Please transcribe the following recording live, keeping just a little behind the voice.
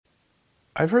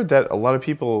I've heard that a lot of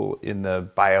people in the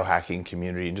biohacking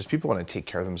community and just people want to take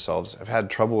care of themselves have had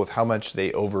trouble with how much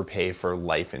they overpay for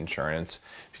life insurance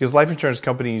because life insurance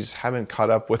companies haven't caught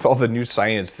up with all the new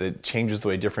science that changes the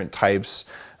way different types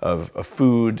of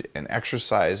food and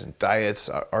exercise and diets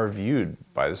are viewed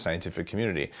by the scientific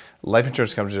community. Life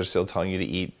insurance companies are still telling you to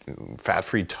eat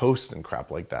fat-free toast and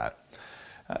crap like that.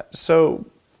 So,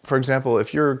 for example,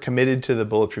 if you're committed to the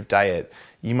bulletproof diet,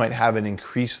 you might have an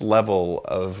increased level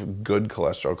of good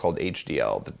cholesterol called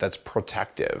HDL that's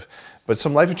protective. But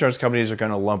some life insurance companies are going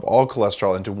to lump all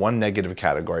cholesterol into one negative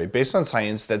category based on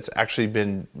science that's actually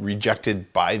been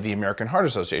rejected by the American Heart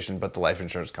Association, but the life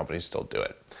insurance companies still do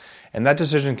it. And that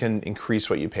decision can increase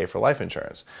what you pay for life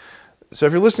insurance. So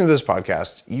if you're listening to this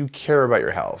podcast, you care about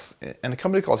your health. And a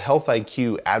company called Health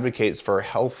IQ advocates for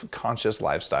health-conscious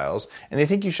lifestyles, and they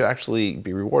think you should actually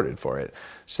be rewarded for it.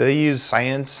 So they use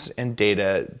science and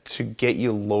data to get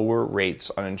you lower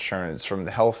rates on insurance from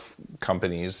the health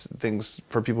companies, things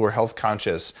for people who are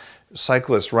health-conscious,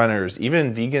 cyclists, runners,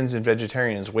 even vegans and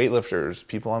vegetarians, weightlifters,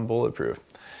 people on Bulletproof.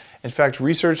 In fact,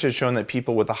 research has shown that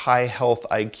people with a high health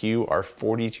IQ are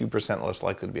 42% less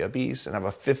likely to be obese and have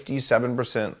a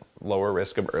 57% lower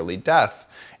risk of early death,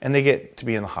 and they get to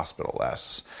be in the hospital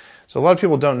less. So a lot of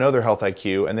people don't know their health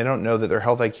IQ, and they don't know that their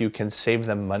health IQ can save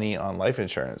them money on life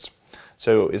insurance.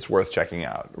 So it's worth checking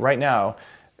out. Right now,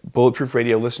 Bulletproof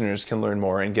Radio listeners can learn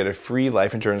more and get a free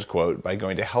life insurance quote by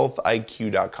going to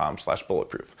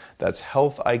healthiq.com/bulletproof. That's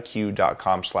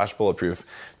healthiq.com/bulletproof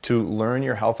to learn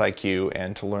your health IQ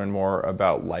and to learn more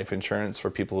about life insurance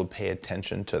for people who pay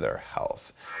attention to their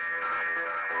health.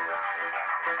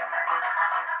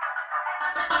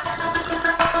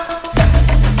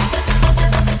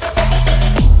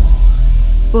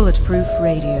 Bulletproof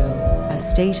Radio, a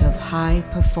state of high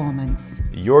performance.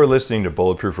 You're listening to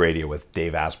Bulletproof Radio with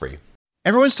Dave Asprey.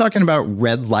 Everyone's talking about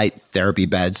red light therapy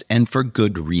beds, and for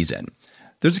good reason.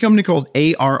 There's a company called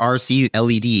ARRC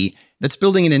LED that's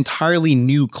building an entirely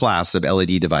new class of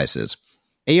LED devices.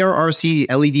 ARRC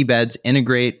LED beds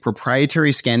integrate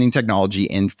proprietary scanning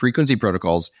technology and frequency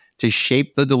protocols to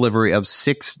shape the delivery of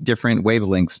 6 different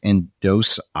wavelengths in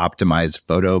dose-optimized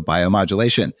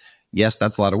photobiomodulation. Yes,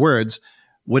 that's a lot of words.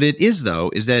 What it is, though,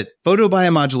 is that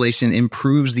photobiomodulation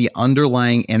improves the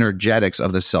underlying energetics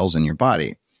of the cells in your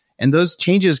body. And those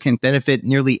changes can benefit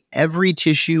nearly every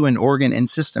tissue and organ and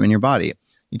system in your body.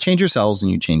 You change your cells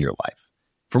and you change your life.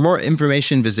 For more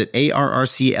information, visit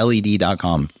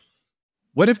arrcled.com.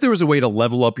 What if there was a way to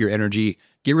level up your energy,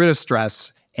 get rid of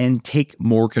stress, and take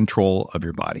more control of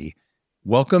your body?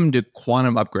 Welcome to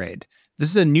Quantum Upgrade. This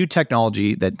is a new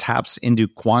technology that taps into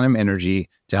quantum energy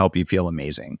to help you feel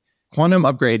amazing. Quantum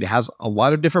Upgrade has a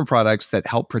lot of different products that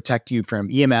help protect you from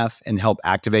EMF and help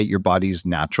activate your body's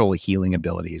natural healing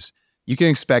abilities. You can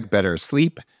expect better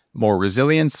sleep, more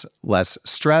resilience, less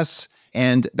stress,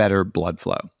 and better blood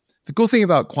flow. The cool thing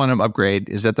about Quantum Upgrade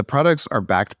is that the products are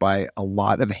backed by a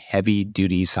lot of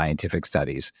heavy-duty scientific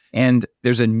studies, and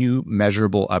there's a new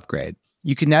measurable upgrade.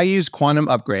 You can now use Quantum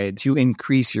Upgrade to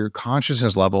increase your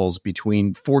consciousness levels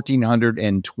between 1400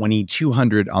 and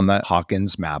 2200 on the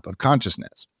Hawkins map of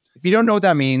consciousness. If you don't know what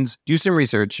that means, do some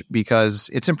research because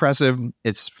it's impressive,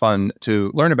 it's fun to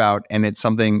learn about, and it's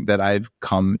something that I've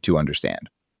come to understand.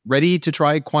 Ready to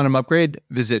try Quantum Upgrade?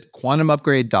 Visit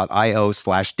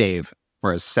quantumupgrade.io/Dave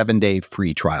for a 7-day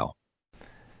free trial.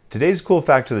 Today's cool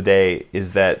fact of the day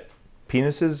is that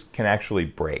penises can actually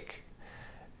break.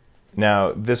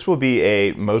 Now, this will be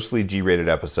a mostly G-rated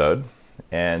episode,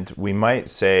 and we might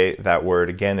say that word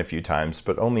again a few times,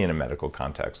 but only in a medical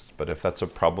context. But if that's a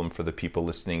problem for the people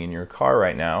listening in your car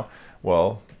right now,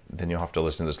 well, then you'll have to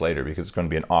listen to this later because it's going to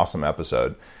be an awesome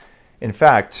episode. In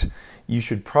fact, you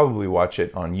should probably watch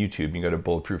it on YouTube. You can go to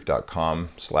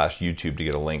bulletproof.com/YouTube to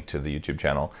get a link to the YouTube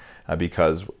channel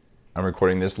because I'm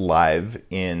recording this live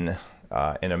in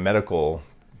a medical,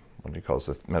 what do you call this,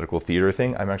 a medical theater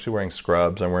thing. I'm actually wearing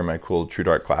scrubs. I'm wearing my cool True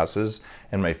Dark glasses,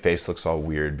 and my face looks all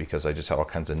weird because I just have all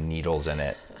kinds of needles in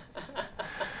it.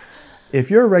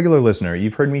 If you're a regular listener,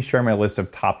 you've heard me share my list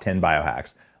of top 10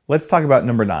 biohacks. Let's talk about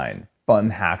number 9,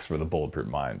 fun hacks for the bulletproof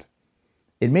mind.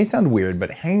 It may sound weird,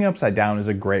 but hanging upside down is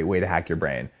a great way to hack your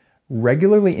brain.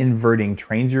 Regularly inverting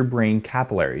trains your brain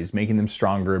capillaries, making them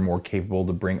stronger and more capable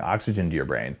to bring oxygen to your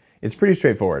brain. It's pretty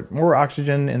straightforward. More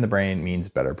oxygen in the brain means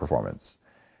better performance.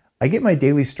 I get my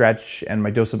daily stretch and my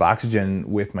dose of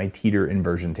oxygen with my teeter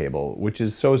inversion table, which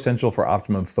is so essential for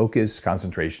optimum focus,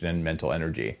 concentration, and mental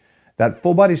energy. That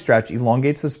full body stretch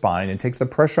elongates the spine and takes the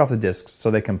pressure off the discs so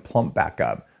they can plump back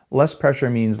up. Less pressure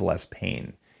means less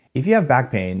pain. If you have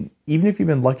back pain, even if you've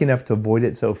been lucky enough to avoid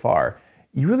it so far,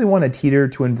 you really want a teeter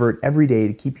to invert every day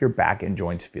to keep your back and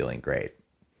joints feeling great.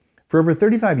 For over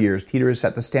 35 years, Teeter has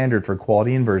set the standard for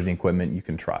quality inversion equipment you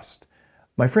can trust.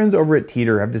 My friends over at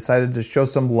Teeter have decided to show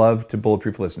some love to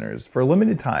Bulletproof listeners. For a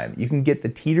limited time, you can get the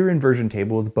Teeter inversion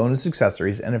table with bonus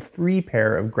accessories and a free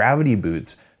pair of gravity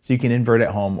boots so you can invert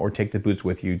at home or take the boots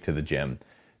with you to the gym.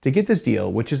 To get this deal,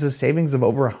 which is a savings of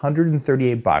over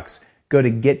 $138, go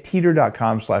to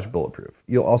getteeter.com/bulletproof.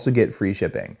 You'll also get free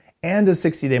shipping and a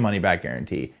 60-day money-back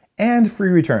guarantee and free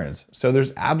returns, so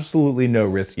there's absolutely no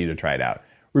risk for you to try it out.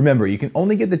 Remember, you can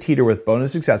only get the Teeter with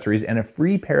bonus accessories and a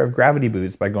free pair of gravity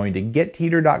boots by going to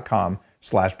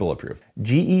getteeter.com/bulletproof.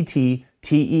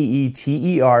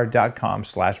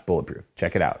 GETTEETER.com/bulletproof.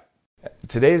 Check it out.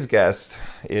 Today's guest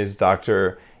is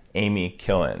Dr. Amy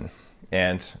Killen.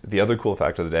 And the other cool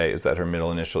fact of the day is that her middle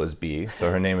initial is B.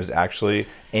 So her name is actually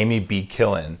Amy B.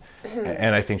 Killen.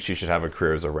 And I think she should have a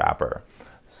career as a rapper.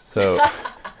 So...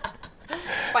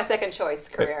 My second choice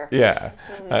career. Yeah.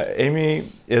 Amy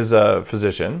is a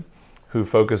physician who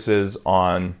focuses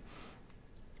on,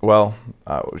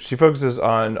 she focuses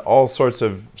on all sorts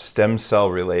of stem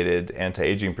cell related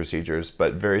anti-aging procedures,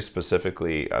 but very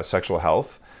specifically sexual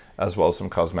health, as well as some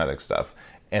cosmetic stuff.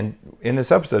 And in this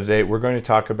episode today, we're going to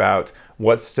talk about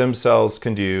what stem cells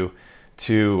can do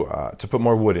to put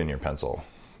more wood in your pencil.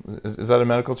 Is that a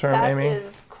medical term, Amy? That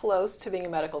is close to being a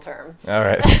medical term. All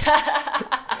right.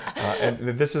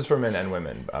 And this is for men and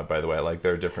women, by the way. Like,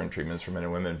 there are different treatments for men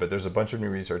and women, but there's a bunch of new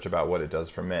research about what it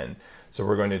does for men. So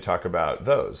we're going to talk about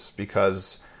those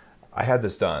because I had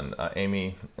this done.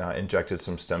 Amy injected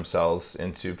some stem cells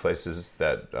into places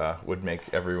that would make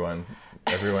everyone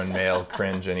male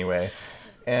cringe anyway,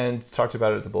 and talked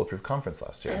about it at the Bulletproof conference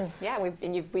last year. Yeah,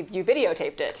 you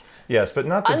videotaped it. Yes, but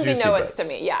not the juicy bits. Unbeknownst to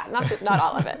me, yeah, not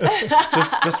all of it.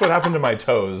 just what happened to my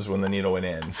toes when the needle went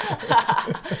in.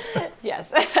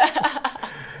 Yes.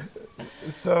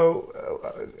 So,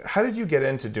 how did you get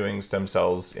into doing stem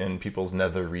cells in people's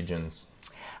nether regions?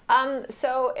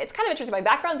 So it's kind of interesting. My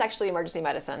background is actually emergency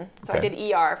medicine. So Okay. I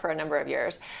did ER for a number of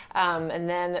years. And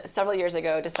then several years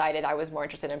ago decided I was more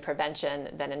interested in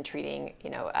prevention than in treating,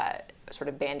 a sort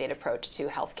of Band-Aid approach to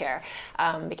healthcare.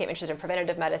 Became interested in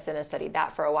preventative medicine and studied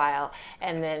that for a while.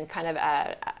 And then kind of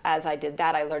as I did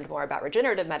that, I learned more about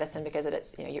regenerative medicine because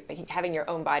it's, you're having your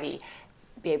own body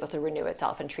be able to renew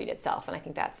itself and treat itself. And I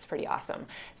think that's pretty awesome.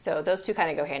 So those two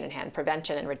kind of go hand in hand.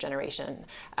 Prevention and regeneration,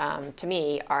 to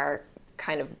me, are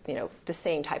kind of, the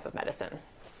same type of medicine.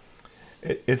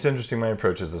 It's interesting. My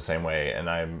approach is the same way, and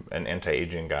I'm an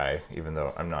anti-aging guy, even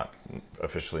though I'm not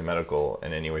officially medical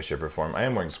in any way, shape, or form. I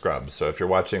am wearing scrubs, so if you're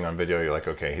watching on video, you're like,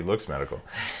 okay, he looks medical.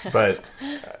 But,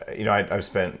 I've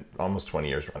spent almost 20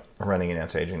 years running an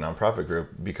anti-aging nonprofit group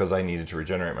because I needed to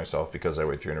regenerate myself because I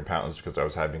weighed 300 pounds, because I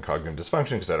was having cognitive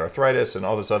dysfunction, because I had arthritis, and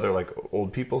all this other,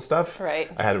 old people stuff.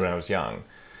 Right. I had when I was young.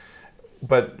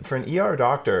 But for an ER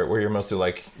doctor, where you're mostly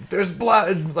like, there's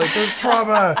blood, there's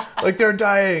trauma, they're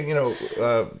dying,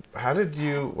 how did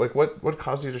you, what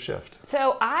caused you to shift?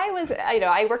 So I was,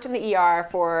 I worked in the ER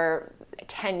for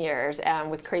 10 years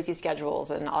with crazy schedules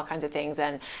and all kinds of things.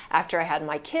 And after I had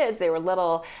my kids, they were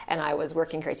little, and I was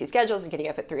working crazy schedules and getting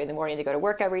up at 3 a.m. to go to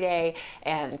work every day,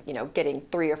 and getting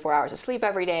 3 or 4 hours of sleep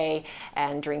every day,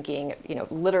 and drinking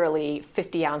literally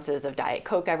 50 ounces of Diet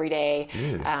Coke every day,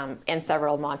 and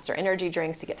several Monster energy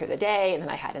drinks to get through the day. And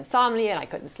then I had insomnia and I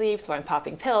couldn't sleep, so I'm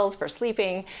popping pills for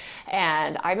sleeping.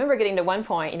 And I remember getting to one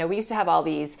point, we used to have all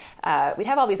these we'd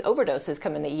have all these overdoses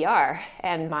come in the ER,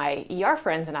 and my ER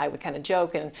friends and I would kind of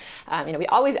joke, and we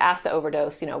always ask the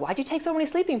overdose, why'd you take so many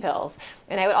sleeping pills?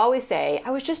 And I would always say,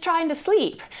 I was just trying to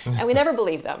sleep. And we never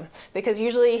believed them, because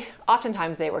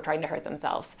oftentimes they were trying to hurt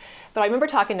themselves. But I remember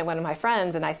talking to one of my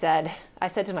friends, and I said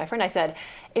to my friend,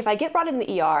 if I get brought in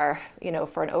the ER,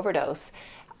 for an overdose,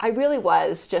 I really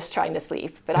was just trying to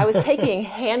sleep, but I was taking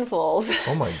handfuls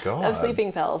Oh my God. of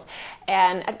sleeping pills.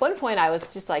 And at one point I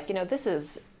was just like, this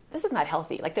is not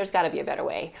healthy. There's got to be a better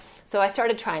way. So I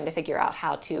started trying to figure out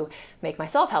how to make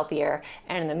myself healthier.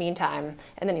 And in the meantime,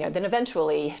 and then, then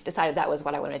eventually decided that was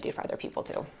what I wanted to do for other people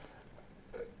too.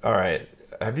 All right.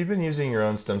 Have you been using your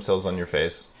own stem cells on your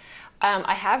face?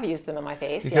 I have used them on my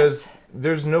face, because yes.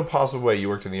 There's no possible way you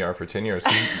worked in the ER for 10 years.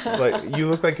 You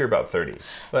look like you're about 30.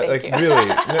 Thank you. Really,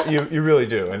 no, you really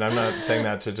do. And I'm not saying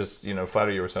that to just,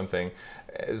 flatter you or something.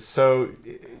 So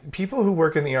people who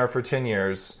work in the ER for 10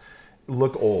 years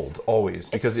look old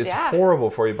always, because it's horrible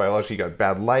for you biologically. You got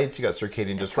bad lights, you got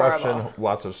circadian disruption, horrible.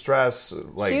 Lots of stress.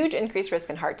 Huge increased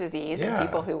risk in heart disease and Yeah.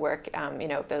 people who work,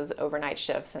 those overnight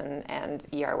shifts and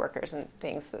ER workers and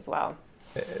things as well.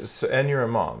 So, and you're a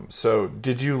mom. So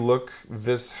did you look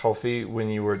this healthy when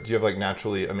you were, do you have like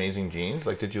naturally amazing genes?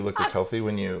 Like, did you look this healthy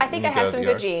when you, I think I have some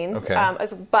good genes, okay.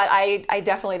 But I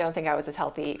definitely don't think I was as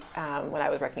healthy when I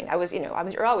was working.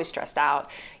 You're always stressed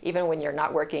out. Even when you're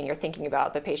not working, you're thinking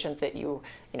about the patients that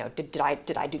did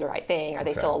I do the right thing? Are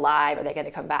they still alive? Are they going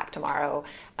to come back tomorrow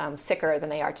sicker than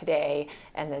they are today?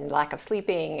 And then lack of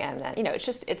sleeping, and then,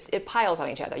 it piles on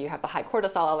each other. You have the high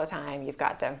cortisol all the time. You've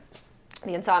got the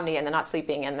insomnia and the not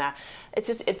sleeping, and it's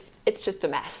just a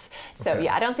mess. So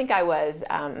I don't think I was.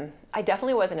 I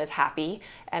definitely wasn't as happy,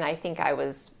 and I think I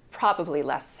was probably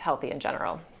less healthy in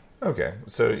general. Okay,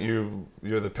 so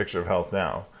you're the picture of health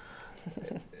now.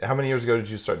 How many years ago did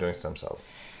you start doing stem cells?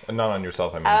 Not on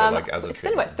yourself, I mean, but like as a It's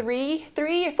been what, 3,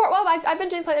 4. Well, I've been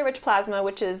doing platelet-rich plasma,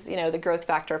 which is the growth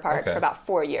factor parts, for about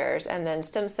 4 years, and then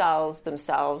stem cells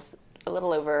themselves a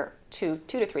little over 2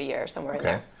 to 3 years, somewhere in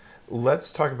there.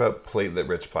 Let's talk about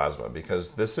platelet-rich plasma,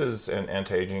 because this is an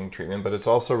anti-aging treatment, but it's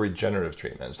also regenerative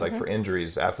treatments. Like for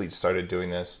injuries, athletes started doing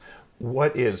this.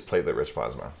 What is platelet-rich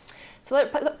plasma? So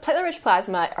platelet-rich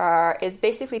plasma is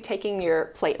basically taking your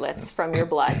platelets from your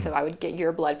blood. So I would get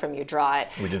your blood from you, draw it.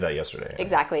 We did that yesterday.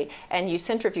 Exactly. And you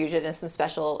centrifuge it in some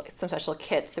special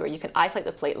kits where you can isolate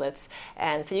the platelets.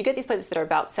 And so you get these platelets that are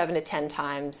about 7 to 10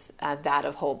 times that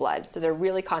of whole blood. So they're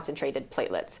really concentrated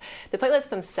platelets. The platelets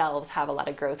themselves have a lot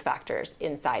of growth factors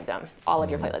inside them. All of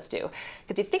your platelets do.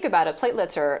 Because if you think about it,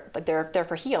 platelets are they're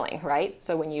for healing, right?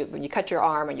 So when you cut your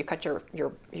arm or you cut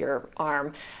your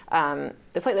arm,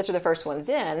 the platelets are the first ones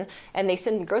in, and they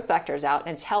send growth factors out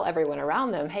and tell everyone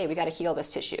around them, hey, we got to heal this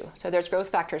tissue. So there's growth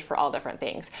factors for all different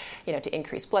things, to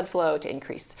increase blood flow, to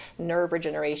increase nerve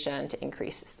regeneration, to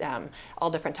increase all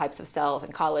different types of cells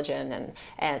and collagen,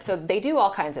 and so they do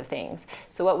all kinds of things.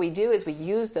 So what we do is we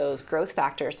use those growth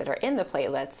factors that are in the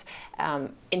platelets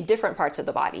in different parts of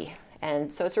the body.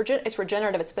 And so it's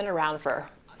regenerative. It's been around for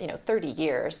 30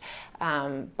 years,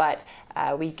 but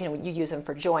you use them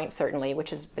for joints, certainly,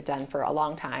 which has been done for a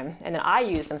long time. And then I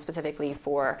use them specifically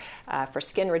for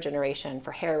skin regeneration,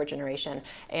 for hair regeneration,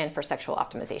 and for sexual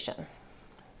optimization.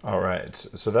 All right.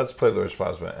 So that's platelet-rich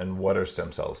plasma. And what are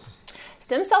stem cells?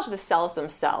 Stem cells are the cells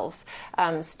themselves.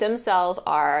 Stem cells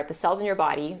are the cells in your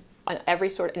body, in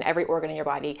every organ in your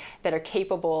body, that are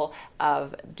capable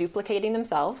of duplicating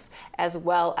themselves as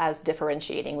well as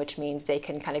differentiating, which means they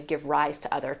can kind of give rise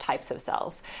to other types of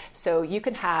cells. So you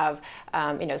can have,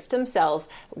 stem cells.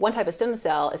 One type of stem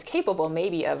cell is capable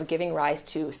maybe of giving rise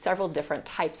to several different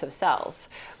types of cells,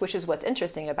 which is what's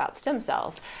interesting about stem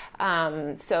cells.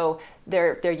 So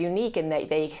they're unique in that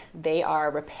they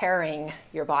are repairing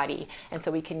your body, and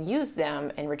so we can use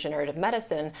them in regenerative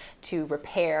medicine to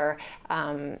repair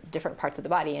different parts of the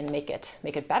body and make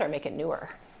it better, make it newer.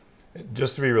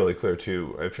 Just to be really clear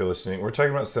too, if you're listening, we're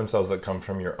talking about stem cells that come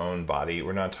from your own body.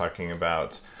 We're not talking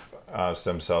about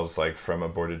stem cells like from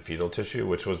aborted fetal tissue,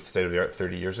 which was state of the art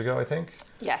 30 years ago, I think.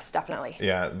 Yes, definitely.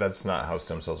 Yeah, that's not how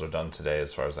stem cells are done today,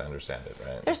 as far as I understand it,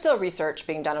 right? There's still research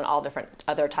being done on all different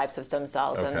other types of stem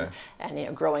cells,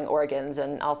 and growing organs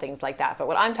and all things like that. But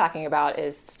what I'm talking about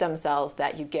is stem cells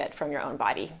that you get from your own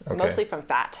body, mostly from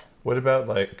fat. What about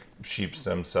like sheep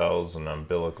stem cells and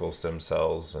umbilical stem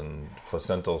cells and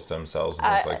placental stem cells and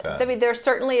things like that? I mean, there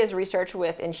certainly is research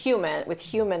with human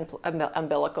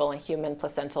umbilical and human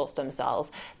placental stem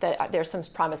cells that there's some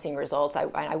promising results.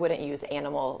 I wouldn't use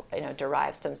animal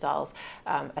derived stem cells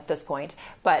at this point,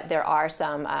 but there are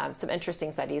some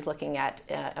interesting studies looking at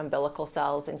umbilical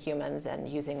cells in humans and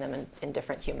using them in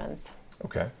different humans.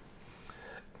 Okay.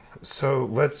 So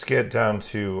let's get down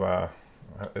to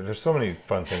there's so many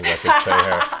fun things I could say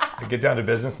here. Get down to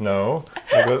business? No.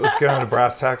 Let's get on to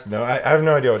brass tacks? No. I have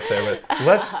no idea what to say, but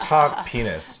let's talk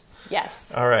penis.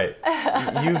 Yes. All right.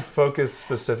 You focus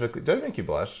specifically. Did I make you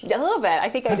blush? A little bit. I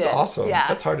think I did. That's awesome. Yeah.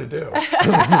 That's hard to do.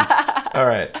 All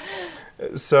right.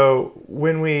 So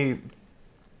when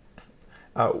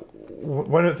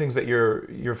one of the things that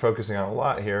you're focusing on a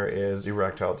lot here is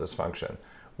erectile dysfunction.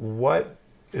 What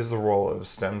is the role of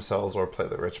stem cells or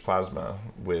platelet-rich plasma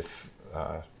with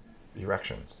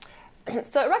erections?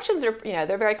 So erections are,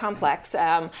 they're very complex.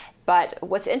 But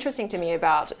what's interesting to me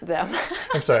about them?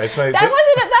 I'm sorry, they're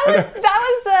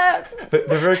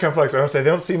very complex. I don't say they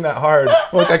don't seem that hard.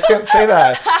 Look, I can't say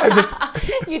that.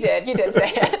 You did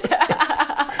say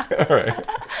it. All right.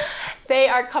 They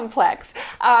are complex,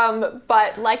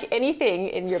 but like anything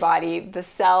in your body, the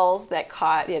cells that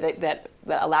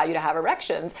that allow you to have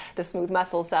erections, the smooth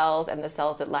muscle cells and the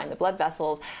cells that line the blood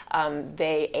vessels,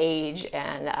 they age,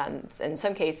 and in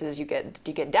some cases you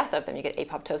get death of them. You get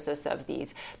apoptosis of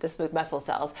the smooth muscle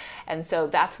cells, and so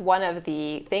that's one of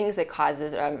the things that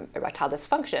causes erectile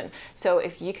dysfunction. So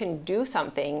if you can do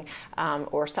something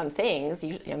or some things,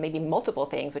 maybe multiple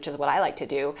things, which is what I like to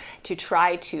do, to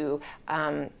try to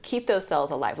keep those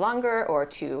cells alive longer, or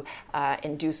to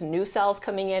induce new cells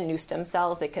coming in, new stem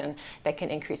cells that can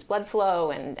increase blood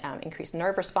flow and increase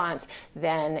nerve response,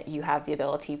 then you have the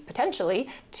ability potentially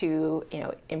to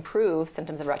improve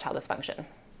symptoms of erectile dysfunction.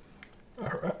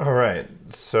 All right.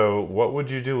 So what would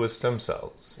you do with stem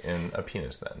cells in a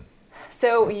penis then?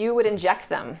 So you would inject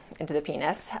them into the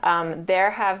penis.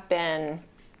 There have been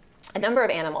a number of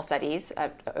animal studies,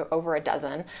 over a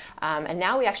dozen, and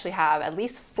now we actually have at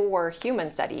least 4 human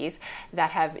studies that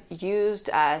have used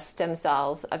stem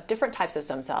cells, of different types of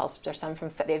stem cells. There's some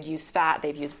they've used fat,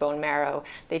 they've used bone marrow,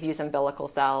 they've used umbilical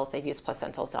cells, they've used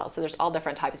placental cells. So there's all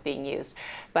different types being used.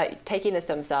 But taking the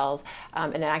stem cells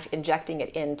and then actually injecting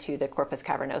it into the corpus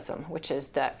cavernosum, which is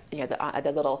the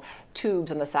little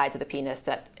tubes on the sides of the penis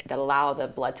that allow the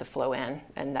blood to flow in,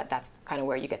 and that's kind of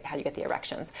where how you get the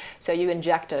erections. So you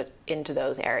inject it into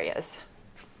those areas.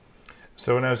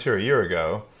 So when I was here a year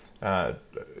ago,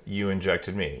 you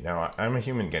injected me. Now, I'm a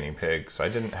human guinea pig, so I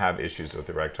didn't have issues with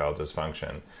erectile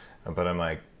dysfunction. But I'm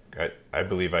like, I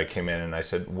believe I came in and I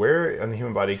said, where in the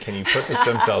human body can you put the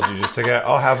stem cells you just took out?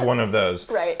 I'll have one of those.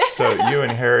 Right. So you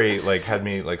and Harry had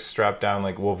me strapped down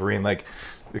like Wolverine, okay,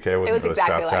 I wasn't really exactly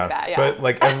strapped down. That, yeah.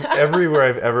 But everywhere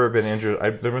I've ever been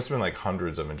injured, there must have been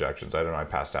hundreds of injections. I don't know, I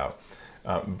passed out.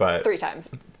 But 3 times.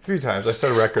 3 times. I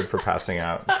set a record for passing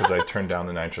out because I turned down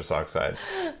the nitrous oxide.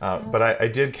 But I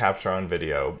did capture on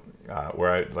video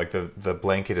where the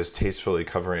blanket is tastefully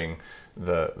covering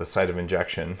the site of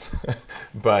injection.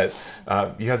 But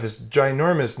you have this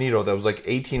ginormous needle that was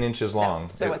 18 inches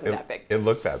long. No, it wasn't that big. It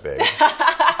looked that big.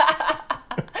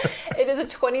 It is a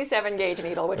 27 gauge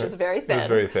needle, which is very thin. It was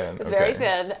very thin. It's very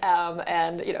thin,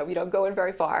 and you don't go in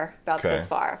very far, about this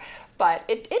far. But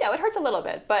it hurts a little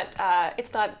bit, but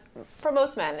it's not, for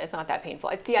most men, it's not that painful.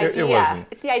 It's the idea. It wasn't.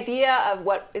 It's the idea of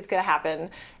what is going to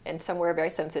happen and somewhere very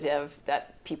sensitive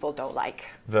that people don't like.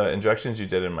 The injections you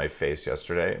did in my face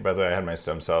yesterday, by the way, I had my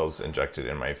stem cells injected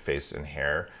in my face and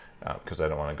hair because I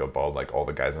don't want to go bald like all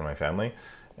the guys in my family.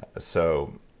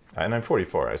 And I'm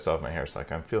 44. I still have my hair, so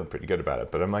I'm feeling pretty good about it.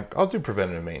 But I'm I'll do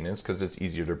preventative maintenance because it's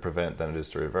easier to prevent than it is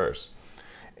to reverse.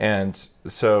 And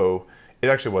so it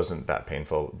actually wasn't that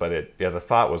painful, but the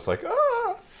thought was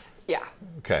ah. Yeah.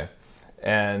 Okay.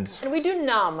 And we do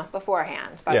numb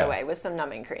beforehand, by the way, with some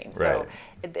numbing cream. So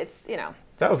right. It's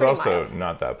that was also mild.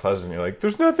 Not that pleasant. You're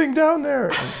there's nothing down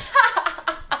there.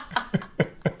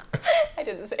 I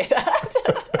didn't say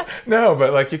that. No,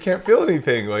 but you can't feel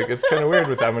anything. It's kind of weird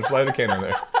with that much lidocaine in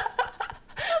there.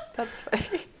 That's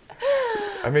funny.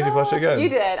 I made you blush again. You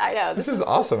did, I know. This is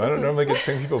awesome. I don't normally get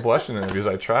people blushing in interviews.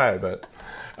 I try, but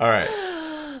all right.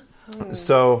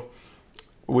 So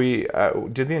we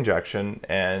did the injection,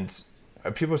 and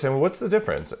people were saying, well, what's the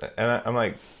difference? And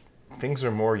I'm things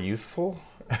are more youthful,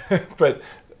 but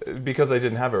because I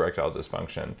didn't have erectile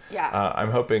dysfunction,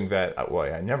 I'm hoping that,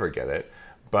 I never get it,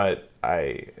 but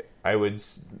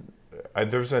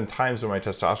there's been times when my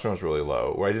testosterone was really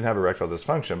low, where I didn't have erectile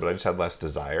dysfunction, but I just had less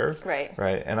desire. Right.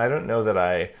 Right. And I don't know that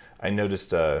I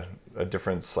noticed a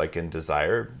difference in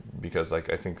desire, because I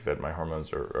think that my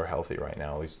hormones are healthy right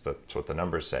now. At least that's what the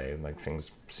numbers say.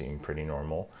 Things seem pretty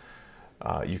normal.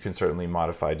 You can certainly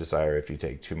modify desire if you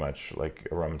take too much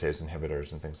aromatase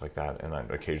inhibitors and things like that. And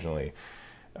occasionally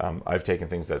I've taken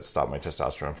things that stop my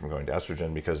testosterone from going to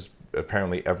estrogen, because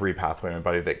apparently every pathway in my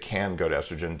body that can go to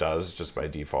estrogen does, just by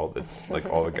default. It's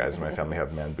all the guys in my family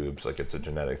have man boobs, it's a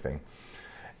genetic thing.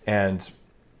 And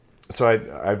so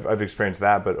I've experienced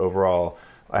that, but overall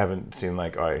I haven't seen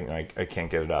I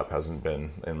can't get it up, hasn't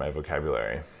been in my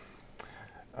vocabulary.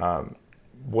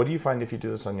 What do you find if you do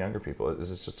this on younger people?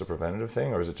 Is this just a preventative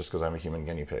thing, or is it just because I'm a human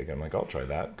guinea pig? I'm I'll try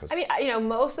that.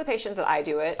 Most of the patients that I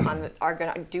do it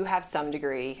on do have some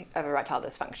degree of erectile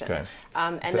dysfunction. Okay.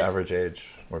 What's the average age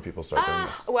where people start doing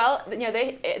this? Well,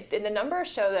 the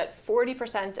numbers show that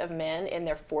 40% of men in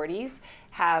their 40s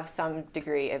have some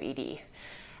degree of ED.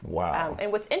 Wow.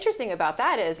 And what's interesting about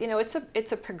that is,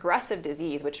 it's a progressive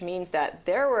disease, which means that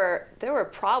there were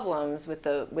problems with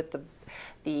the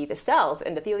cells, the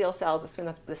endothelial cells,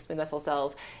 the smooth muscle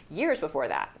cells, years before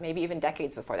that, maybe even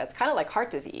decades before that. It's kind of like heart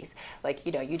disease. It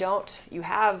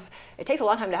takes a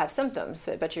long time to have symptoms,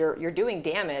 but you're doing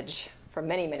damage for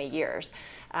many, many years.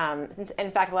 In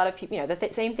fact, a lot of people, the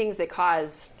same things that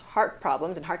cause heart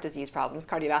problems and heart disease problems,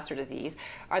 cardiovascular disease,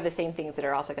 are the same things that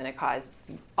are also going to cause,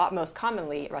 most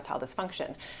commonly, erectile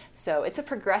dysfunction. So it's a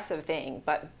progressive thing,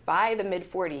 but by the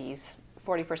mid-40s,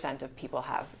 40% of people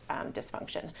have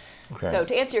dysfunction. Okay. So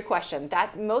to answer your question,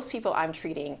 that most people I'm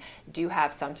treating do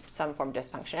have some form of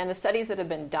dysfunction. And the studies that have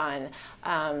been done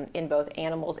in both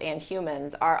animals and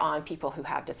humans are on people who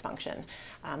have dysfunction.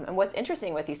 And what's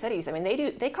interesting with these studies, I mean,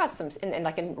 they cause some,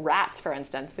 like in rats, for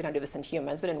instance, we don't do this in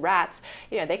humans, but in rats,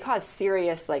 they cause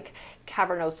serious like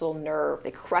cavernosal nerve.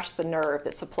 They crush the nerve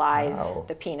that supplies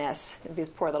the penis, these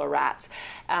poor little rats.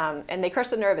 And they crush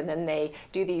the nerve, and then they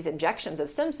do these injections of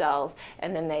stem cells,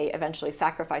 and then they eventually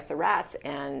sacrifice the rats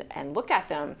and look at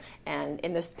them. And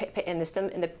in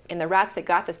the rats that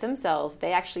got the stem cells,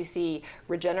 they actually see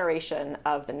regeneration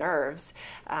of the nerves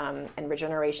and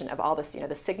regeneration of all this,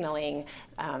 the signaling,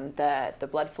 the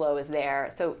blood flow is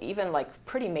there. So even like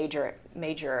pretty major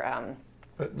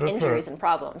injuries and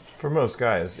problems. For most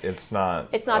guys, it's not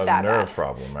a that nerve bad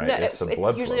problem, right? No, it's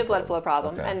usually a blood flow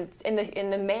problem. Okay. And in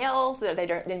the males,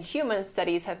 in human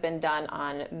studies have been done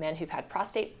on men who've had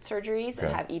prostate surgeries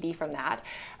and have ED from that,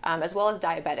 as well as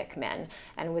diabetic men.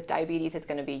 And with diabetes, it's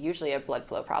going to be usually a blood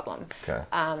flow problem. Okay.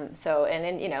 So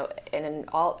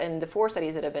in the 4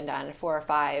 studies that have been done, 4 or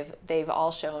 5, they've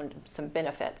all shown some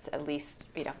benefits. At least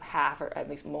half or at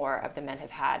least more of the men have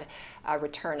had a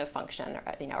return of function,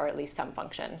 or at least some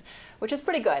function, which is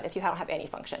pretty good if you don't have any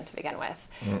function to begin with.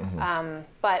 Mm-hmm.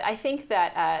 But I think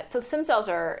that so stem cells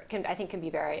can be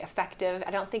very effective.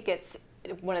 I don't think it's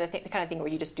one of the kind of thing where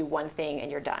you just do one thing and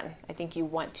you're done. I think you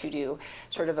want to do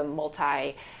sort of a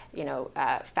multi,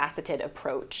 faceted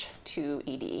approach to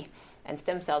ED. And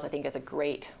stem cells, I think, is a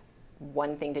great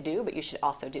one thing to do, but you should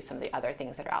also do some of the other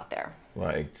things that are out there.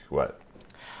 Like what?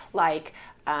 Like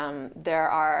there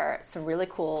are some really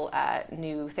cool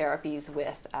new therapies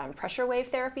with pressure wave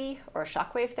therapy or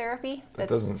shockwave therapy. That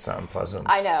doesn't sound pleasant.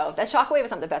 I know. That shockwave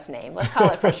is not the best name. Let's call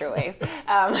it pressure wave.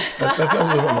 That sounds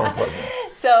a little more pleasant.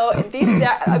 So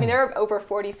there are over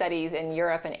 40 studies in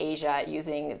Europe and Asia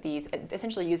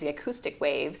essentially using acoustic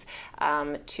waves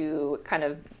to kind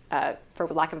of, for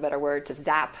lack of a better word, to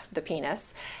zap the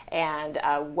penis. And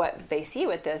what they see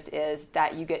with this is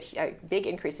that you get big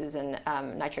increases in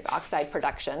nitric oxide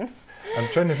production. I'm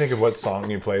trying to think of what song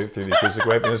you play through the acoustic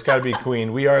wave, and it's got to be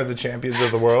Queen, "We Are the Champions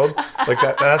of the World." Like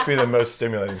that has to be the most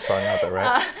stimulating song out there,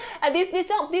 right? And these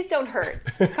don't hurt,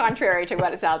 contrary to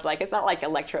what it sounds like. It's not like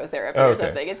electrotherapy or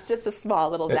something. It's just a small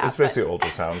little zap. It's basically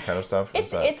ultrasound kind of stuff.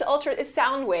 It's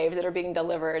sound waves that are being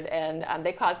delivered, and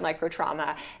they cause micro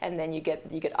trauma, and then you get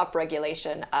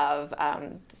upregulation of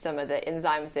some of the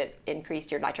enzymes that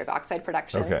increase your nitric oxide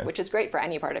production, which is great for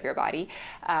any part of your body.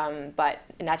 But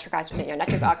nitric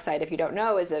oxide, if you don't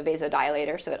know, is a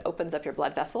vasodilator, so it opens up your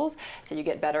blood vessels, so you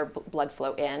get better blood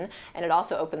flow in, and it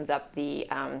also opens up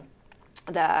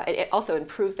it also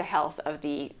improves the health of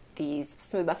these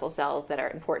smooth muscle cells that are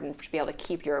important to be able to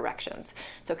keep your erections.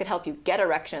 So it can help you get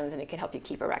erections, and it can help you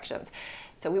keep erections.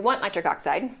 So we want nitric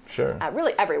oxide,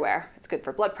 really everywhere. It's good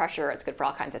for blood pressure. It's good for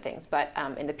all kinds of things. But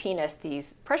in the penis,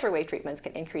 these pressure wave treatments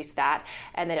can increase that,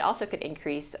 and then it also could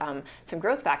increase some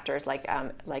growth factors like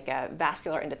a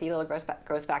vascular endothelial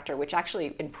growth factor, which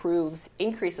actually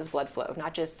increases blood flow,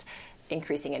 not just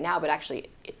increasing it now, but actually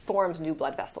it forms new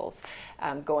blood vessels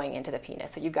going into the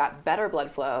penis. So you've got better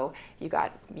blood flow, you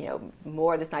got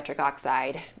more of this nitric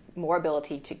oxide, more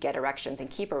ability to get erections and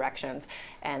keep erections.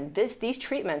 And these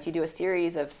treatments, you do a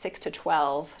series of 6 to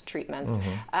 12 treatments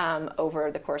over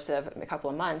the course of a couple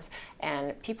of months,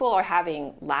 and people are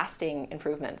having lasting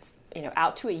improvements,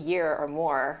 out to a year or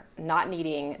more, not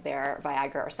needing their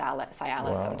Viagra or Cialis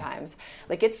sometimes.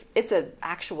 Like it's a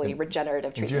actually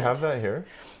regenerative treatment. Do you have that here?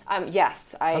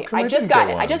 Yes, I just got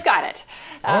it. I just got it.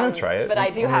 I want to try it. But I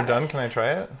do when have we're done, can I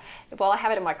try it? Well, I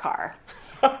have it in my car.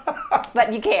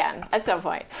 But you can at some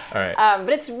point. All right. But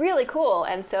it's really cool.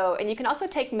 And you can also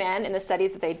take men in the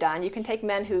studies that they've done. You can take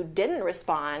men who didn't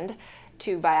respond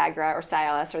to Viagra or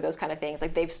Cialis or those kind of things.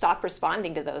 Like they've stopped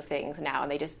responding to those things now,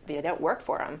 and they don't work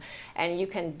for them. And you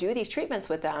can do these treatments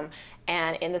with them.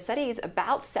 And in the studies,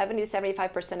 about 70 to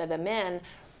 75% of the men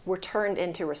were turned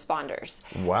into responders.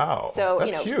 Wow. So,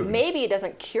 that's huge. Maybe it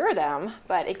doesn't cure them,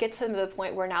 but it gets them to the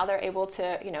point where now they're able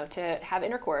to, to have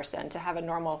intercourse and to have a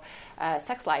normal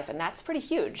sex life, and that's pretty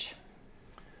huge.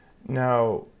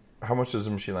 Now, how much does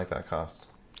a machine like that cost?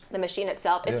 The machine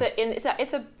itself, it's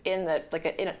in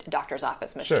a doctor's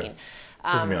office machine.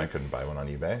 Doesn't mean I couldn't buy one on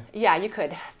eBay. Yeah, you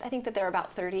could. I think that they're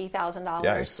about $30,000.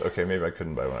 Yikes. Okay, maybe I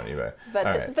couldn't buy one on eBay.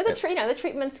 But the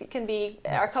treatments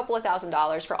are a couple of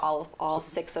 $1,000s for all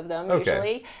 6 of them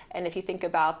usually. And if you think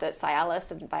about that,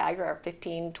 Cialis and Viagra are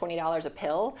 $15, $20 a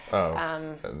pill.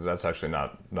 That's actually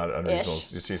not unreasonable.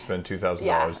 So you spend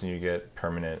 $2,000 and you get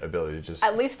permanent ability to just...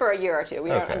 At least for a year or two.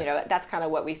 That's kind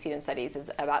of what we've seen in studies is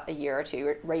about a year or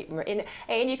two.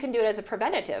 And you can do it as a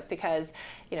preventative because,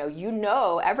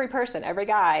 every person, every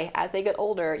guy, as they get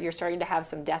older, you're starting to have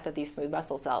some death of these smooth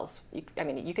muscle cells.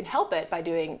 You can help it by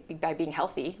being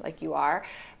healthy like you are,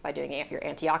 by doing your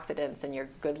antioxidants and your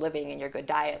good living and your good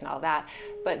diet and all that.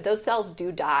 But those cells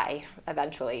do die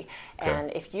eventually. Okay.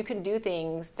 And if you can do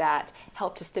things that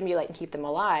help to stimulate and keep them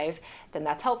alive, then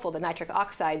that's helpful. The nitric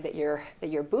oxide that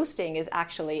you're boosting is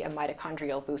actually a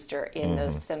mitochondrial booster in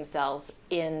those stem cells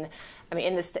in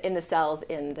the cells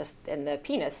in the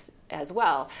penis as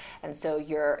well, and so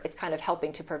it's kind of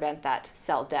helping to prevent that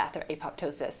cell death or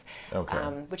apoptosis,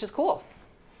 which is cool.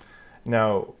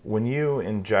 Now, when you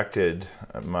injected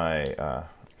my,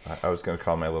 I was going to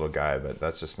call my little guy, but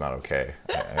that's just not okay.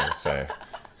 I would say.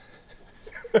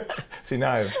 See,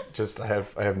 now I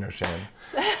have no shame.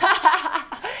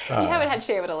 You haven't had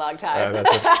shame in a long time.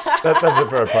 That's a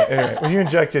fair point. Anyway, when you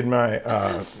injected my,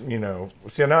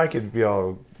 see, now I could be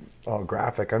all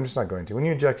graphic. I'm just not going to. When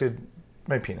you injected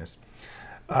my penis,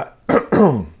 I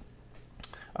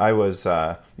was.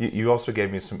 You also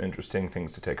gave me some interesting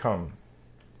things to take home.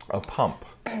 A pump.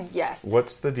 Yes.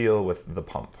 What's the deal with the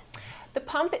pump? The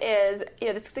pump is,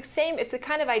 it's the same. It's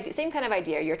the same kind of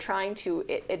idea. You're trying to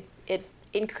it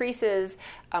increases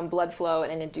blood flow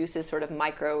and it induces sort of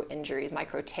micro injuries,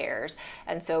 micro tears.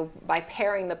 And so by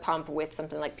pairing the pump with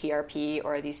something like PRP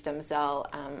or these stem cell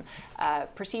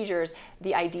procedures,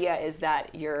 the idea is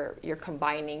that you're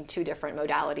combining 2 different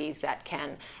modalities that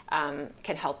can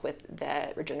help with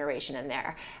the regeneration in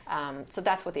there. So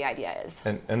that's what the idea is.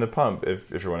 And the pump, if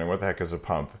you're wondering what the heck is a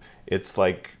pump, it's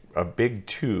like a big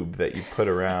tube that you put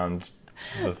around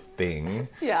the thing,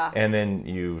 and then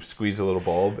you squeeze a little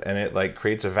bulb and it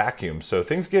creates a vacuum, so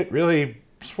things get really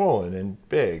swollen and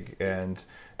big, and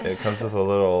it comes with a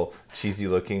little cheesy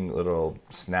looking little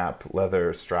snap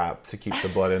leather strap to keep the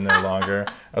blood in there longer.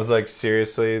 I was like,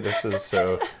 seriously, this is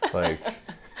so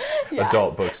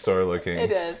adult bookstore looking.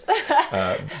 It is.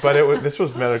 But this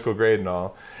was medical grade and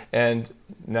all. And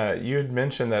now you had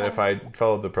mentioned that if I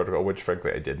followed the protocol, which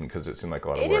frankly I didn't because it seemed like a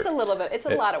lot of work. It is a little bit. It's a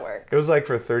lot of work. It was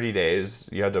for 30 days,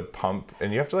 you had to pump,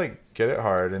 and you have to get it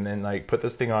hard, and then put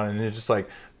this thing on, and you just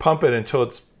pump it until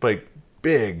it's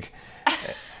big.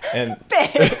 And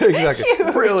big. Exactly.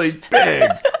 Huge. Really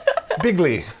big.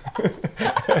 Bigly.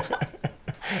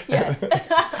 Yes.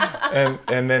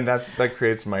 and then that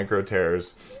creates micro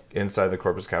tears inside the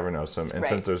corpus cavernosum, and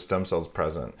since there's stem cells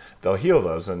present, they'll heal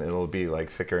those and it'll be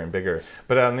thicker and bigger.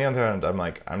 But on the other hand,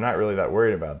 I'm not really that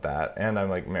worried about that, and I'm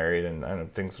married, and I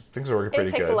don't things are working pretty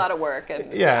good. It takes a lot of work,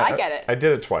 and I get it. I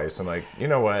did it twice. I'm you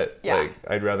know what? Yeah.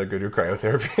 I'd rather go do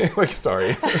cryotherapy.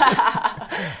 Sorry.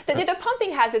 The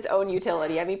pumping has its own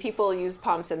utility. People use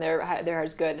pumps, and there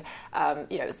is good.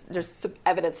 There's some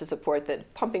evidence to support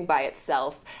that pumping by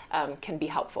itself can be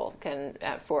helpful,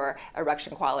 for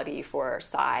erection quality, for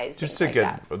size. Just to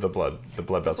get the blood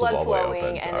vessels all the way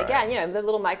open. And again, the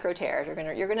little micro tears,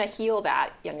 you're gonna heal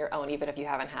that on your own, even if you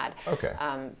haven't had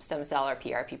stem cell or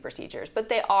PRP procedures. But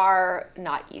they are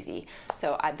not easy.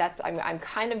 So I'm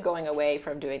kind of going away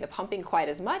from doing the pumping quite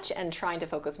as much and trying to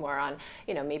focus more on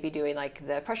maybe doing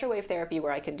the pressure wave therapy,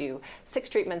 where I can do 6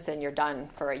 treatments and you're done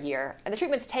for a year. And the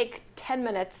treatments take 10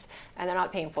 minutes and they're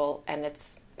not painful, and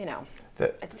it's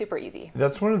it's super easy.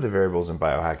 That's one of the variables in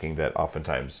biohacking that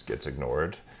oftentimes gets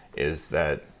ignored, is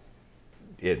that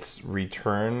it's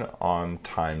return on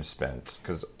time spent.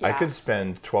 Because I could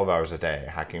spend 12 hours a day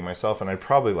hacking myself, and I'd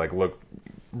probably look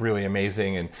really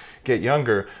amazing and get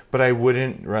younger, but I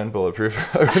wouldn't run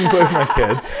Bulletproof. I wouldn't play with my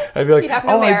kids. I'd be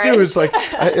all I do is I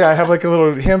have a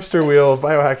little hamster wheel of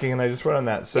biohacking, and I just run on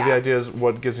that. So the idea is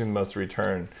what gives me the most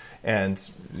return. And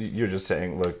you're just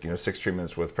saying, look, 6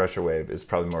 treatments with pressure wave is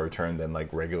probably more return than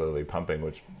regularly pumping,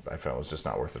 which I found was just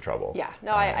not worth the trouble. Yeah,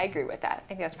 no, I agree with that. I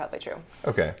think that's probably true.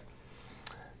 Okay.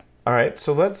 All right,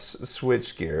 so let's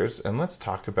switch gears and let's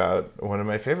talk about one of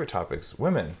my favorite topics,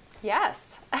 women.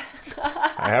 Yes.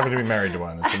 I happen to be married to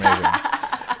one. It's amazing.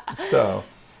 So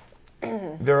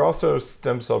there are also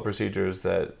stem cell procedures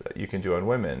that you can do on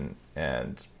women,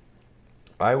 and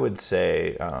I would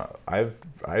say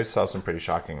I saw some pretty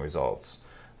shocking results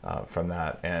from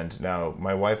that. And now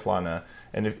my wife Lana,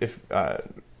 and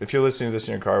if you're listening to this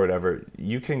in your car or whatever,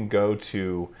 you can go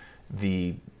to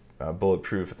the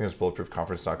Bulletproof, I think it's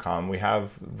bulletproofconference.com. We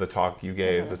have the talk you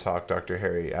gave, the talk Dr.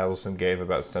 Harry Adelson gave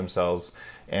about stem cells,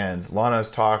 and Lana's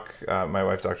talk, my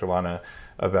wife, Dr. Lana,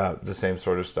 about the same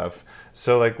sort of stuff.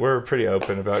 So like we're pretty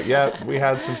open about, we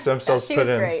had some stem cells put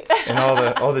in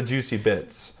all the juicy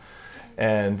bits.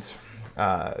 And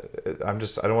I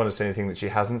don't want to say anything that she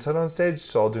hasn't said on stage,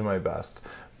 so I'll do my best.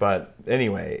 But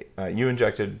anyway, you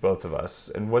injected both of us.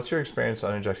 And what's your experience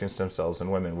on injecting stem cells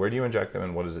in women? Where do you inject them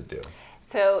and what does it do?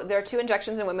 So there are 2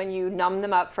 injections in women. You numb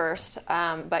them up first,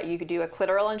 but you could do a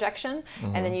clitoral injection,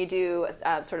 and then you do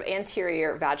sort of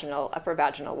anterior upper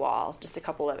vaginal wall, just a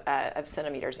couple of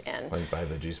centimeters in. Like by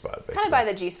the G-spot, basically. Kind of by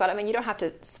the G-spot. I mean, you don't have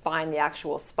to find the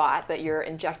actual spot, but you're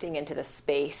injecting into the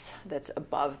space that's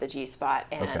above the G-spot,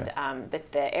 and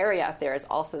the area up there is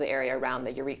also the area around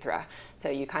the urethra. So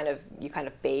you kind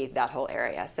of bathe that whole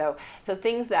area. So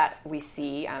things that we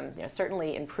see,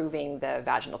 certainly improving the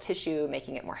vaginal tissue,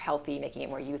 making it more healthy, making it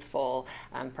more youthful,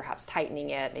 perhaps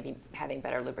tightening it, maybe having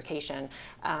better lubrication.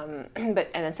 And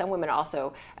then some women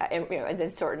also, and then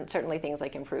certainly things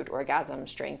like improved orgasm,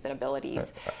 strength, and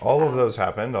abilities. All of those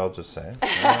happened, I'll just say.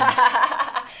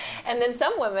 And then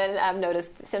some women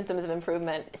noticed symptoms and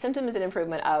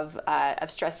improvement of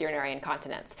stress urinary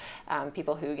incontinence.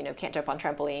 People who can't jump on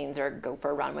trampolines or go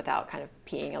for a run without kind of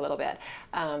peeing a little bit,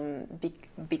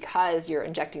 because you're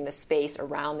injecting the space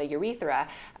around the urethra.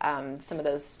 Some of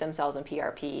those stem cells and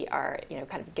PRP are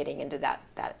kind of getting into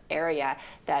that area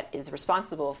that is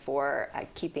responsible for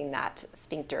keeping that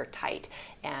sphincter tight.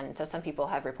 And so some people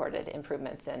have reported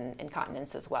improvements in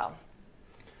incontinence as well.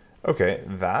 Okay,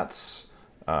 that's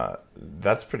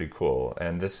pretty cool.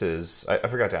 And this is, I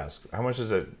forgot to ask, how much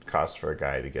does it cost for a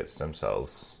guy to get stem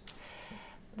cells?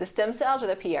 The stem cells or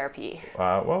the PRP?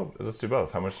 Well, let's do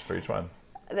both. How much for each one?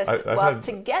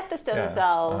 To get the stem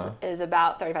cells is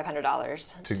about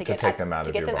 $3,500 to take them out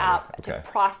of your body.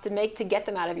 To get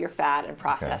them out of your fat and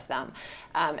process them,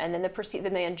 and then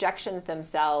the injections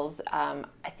themselves.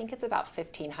 I think it's about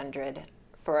 $1,500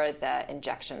 for the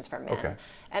injections for men,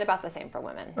 and about the same for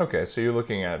women. Okay, so you're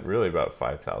looking at really about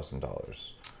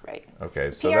 $5,000. Right.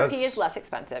 Okay, so PRP is less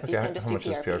expensive. Okay, you can just how do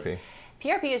much PRP. is PRP?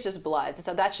 PRP is just blood,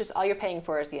 so that's just all you're paying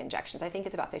for is the injections. I think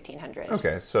it's about $1,500.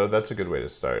 Okay, so that's a good way to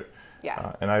start.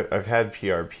 Yeah. And I've had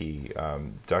PRP.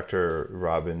 Dr.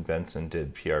 Robin Benson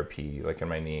did PRP, like in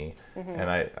my knee, and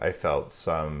I felt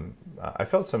some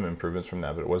improvements from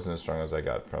that, but it wasn't as strong as I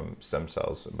got from stem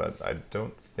cells. But I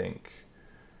don't think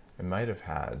I might have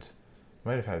had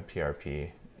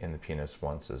PRP in the penis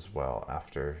once as well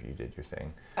after you did your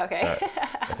thing. Okay.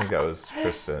 I think that was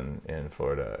Kristen in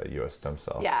Florida, a U.S. stem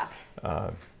cell. Yeah.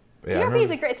 PRP is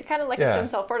it's kind of like a stem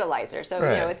cell fertilizer. So,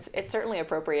 it's certainly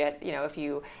appropriate, if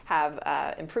you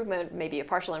have improvement, maybe a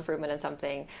partial improvement in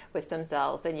something with stem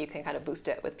cells, then you can kind of boost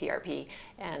it with PRP.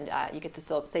 And you get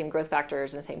the same growth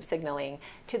factors and same signaling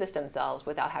to the stem cells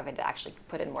without having to actually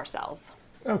put in more cells.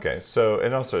 Okay, so,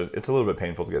 and also it's a little bit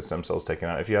painful to get stem cells taken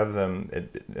out. If you have them,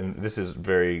 and this is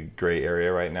very gray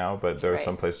area right now, but there are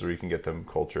some places where you can get them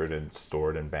cultured and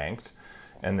stored and banked.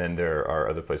 And then there are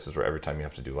other places where every time you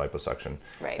have to do liposuction.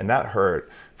 Right. And that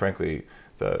hurt, frankly,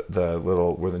 the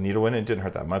little, where the needle went, it didn't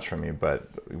hurt that much for me,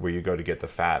 but where you go to get the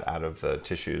fat out of the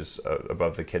tissues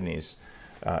above the kidneys,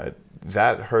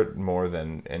 that hurt more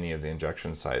than any of the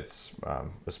injection sites,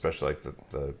 especially like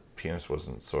the penis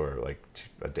wasn't sore like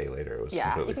a day later. It was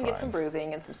completely fine. You can get some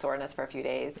bruising and some soreness for a few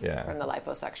days from the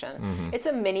liposuction. Mm-hmm. It's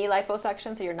a mini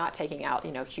liposuction, so you're not taking out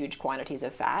huge quantities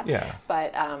of fat. Yeah.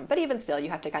 But even still,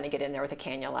 you have to kind of get in there with a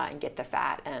cannula and get the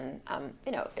fat, and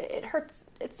it hurts.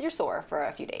 You're sore for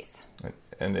a few days.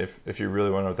 And if you really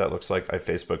want to know what that looks like, I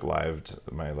Facebook Lived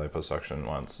my liposuction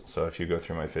once. So if you go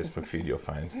through my Facebook feed, you'll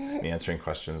find me answering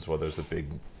questions while there's a big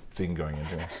thing going in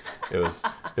here. It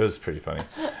was pretty funny.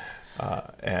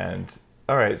 And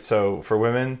all right, so for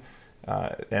women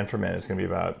and for men, it's going to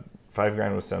be about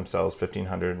 $5,000 with stem cells,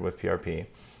 $1,500 with PRP.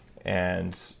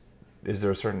 And is there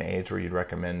a certain age where you'd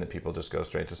recommend that people just go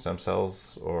straight to stem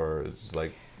cells, or is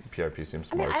like PRP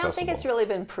seems more accessible? I don't think it's really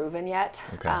been proven yet.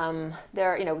 Okay.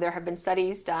 There have been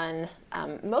studies done.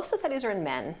 Most of the studies are in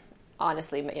men,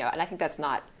 honestly. And I think that's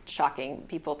not shocking.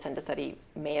 People tend to study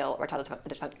male erectile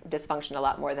dysfunction a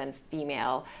lot more than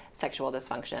female sexual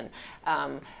dysfunction.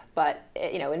 But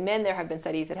in men, there have been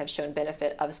studies that have shown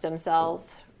benefit of stem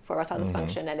cells for erectile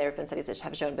dysfunction, and there have been studies that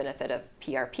have shown benefit of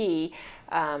PRP.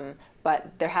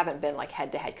 But there haven't been like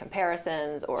head-to-head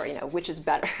comparisons, or which is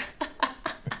better.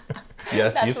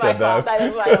 Yes, you said that. That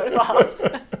is my own fault.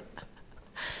 Am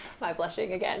I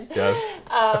blushing again? Yes.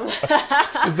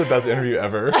 This is the best interview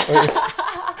ever.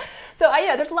 So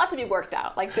there's a lot to be worked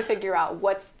out, like to figure out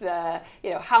what's the,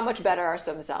 how much better are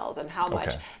stem cells and how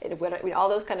much, all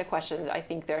those kind of questions. I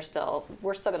think we're still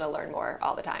going to learn more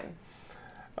all the time.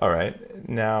 All right.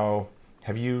 Now,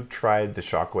 have you tried the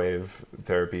shockwave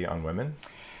therapy on women?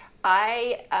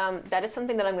 That is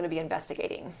something that I'm going to be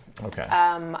investigating. Okay.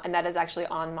 And that is actually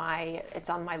on my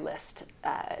list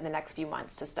in the next few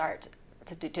months to start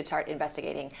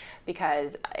investigating,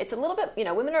 because it's a little bit,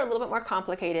 women are a little bit more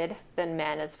complicated than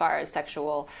men as far as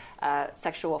sexual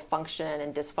function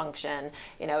and dysfunction.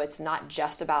 It's not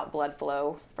just about blood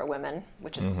flow for women,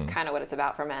 which is kind of what it's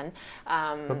about for men.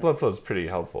 But blood flow is pretty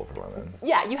helpful for women.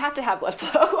 Yeah, you have to have blood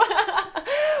flow.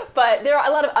 But there are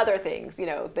a lot of other things,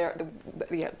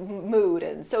 mood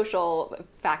and social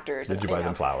factors. Did you buy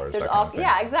them flowers? There's all,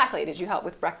 yeah, exactly. Did you help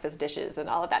with breakfast dishes and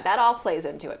all of that? That all plays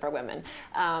into it for women.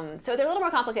 So they're a little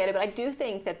more complicated, but I do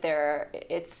think that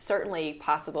it's certainly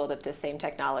possible that this same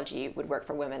technology would work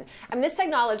for women. I mean, this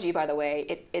technology, by the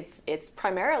way, it's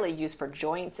primarily used for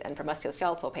joints and for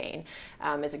musculoskeletal pain.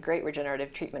 It's a great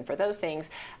regenerative treatment for those things.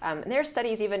 And there are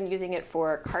studies even using it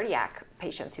for cardiac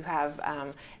patients who have,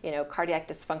 cardiac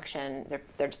dysfunction.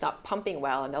 They're just not pumping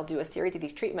well, and they'll do a series of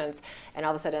these treatments, and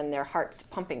all of a sudden their heart's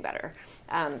pumping better.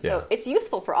 So it's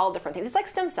useful for all different things. It's like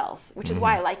stem cells, which is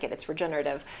why I like it. It's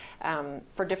regenerative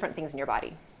for different things in your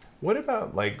body. What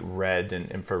about like red and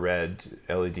infrared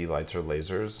LED lights or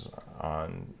lasers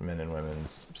on men and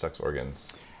women's sex organs?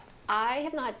 I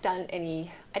have not done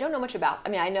any. I don't know much about. I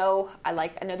mean, I know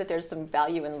that there's some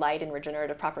value in light and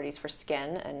regenerative properties for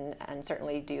skin, and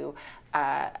certainly do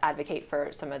advocate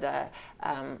for some of the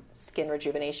skin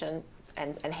rejuvenation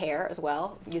and hair as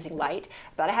well using light.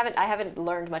 But I haven't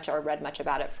learned much or read much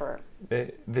about it for.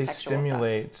 They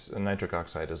stimulate nitric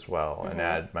oxide as well and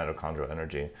add mitochondrial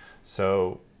energy.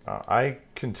 So I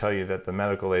can tell you that the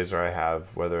medical laser I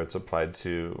have, whether it's applied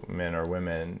to men or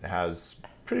women, has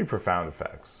pretty profound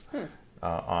effects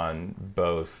on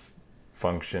both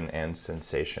function and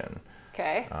sensation.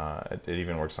 Okay. It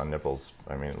even works on nipples.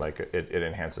 I mean, like it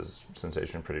enhances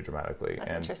sensation pretty dramatically. That's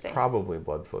and interesting. Probably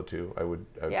blood flow too. I would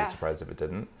be surprised if it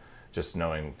didn't. Just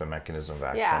knowing the mechanism of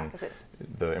action. Yeah,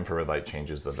 the infrared light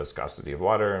changes the viscosity of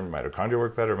water, and mitochondria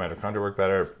work better.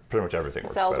 Pretty much everything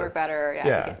works better. Cells work better. Yeah.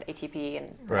 You get ATP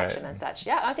and production and such.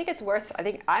 Yeah, I think it's worth. I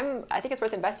think it's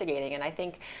worth investigating, and I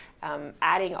think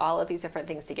adding all of these different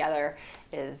things together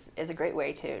is a great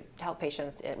way to help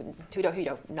patients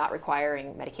to not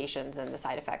requiring medications and the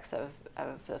side effects of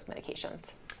those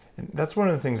medications. And that's one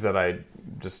of the things that I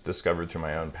just discovered through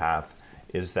my own path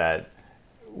is that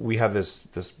we have this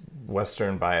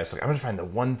Western bias, like I'm going to find the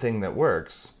one thing that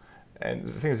works. And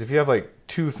the thing is, if you have like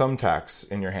 2 thumbtacks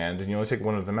in your hand and you only take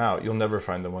one of them out, you'll never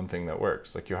find the one thing that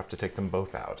works. Like you have to take them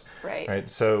both out. Right.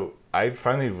 So I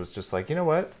finally was just like, you know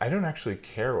what? I don't actually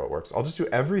care what works. I'll just do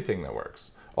everything that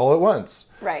works all at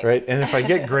once. Right. And if I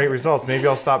get great results, maybe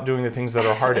I'll stop doing the things that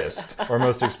are hardest or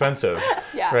most expensive.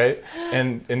 Right.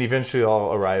 And eventually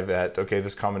I'll arrive at, okay,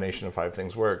 this combination of 5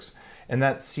 things works. And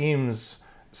that seems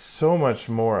so much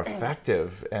more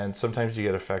effective, and sometimes you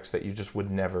get effects that you just would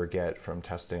never get from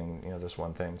testing, this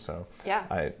one thing. So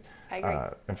I agree.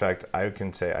 In fact, I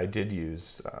can say I did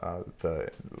use the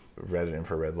red and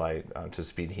infrared light to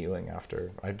speed healing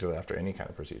after any kind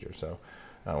of procedure. So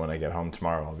when I get home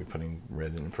tomorrow, I'll be putting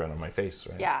red and infrared on my face.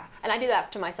 Right? Yeah, and I do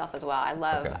that to myself as well. I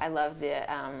love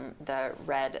the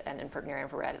red and near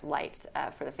infrared lights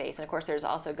for the face, and of course, there's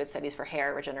also good studies for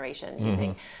hair regeneration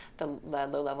using the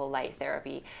low-level light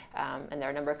therapy. And there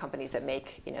are a number of companies that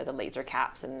make the laser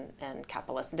caps and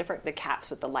capillaries and the caps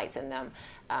with the lights in them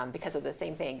because of the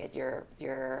same thing.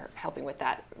 You're helping with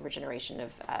that regeneration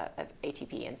of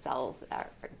ATP, and cells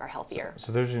are healthier.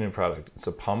 So there's your new product. It's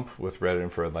a pump with red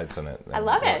infrared lights in it. I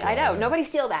love it. I know. Nobody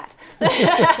steal that.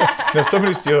 If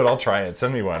somebody steal it, I'll try it.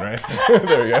 Send me one, right?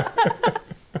 There we go.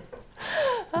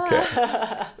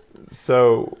 Okay.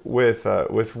 So with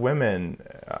women,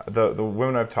 the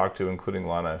women I've talked to, including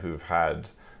Lana, who've had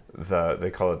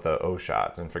they call it the O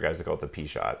shot, and for guys they call it the P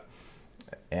shot,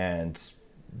 and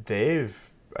they've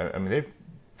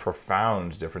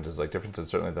profound differences, like differences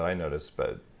certainly that I noticed,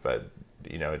 but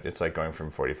it's like going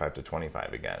from 45 to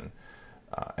 25 again.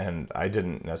 And I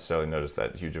didn't necessarily notice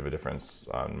that huge of a difference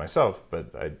on myself,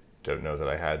 but I don't know that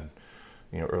I had,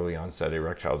 early onset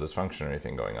erectile dysfunction or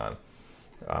anything going on.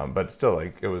 But still,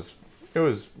 like it was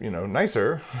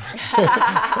nicer.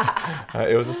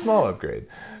 It was a small upgrade,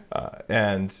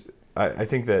 and I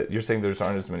think that you're saying there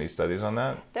aren't as many studies on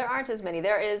that? There aren't as many.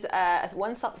 There is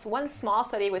one small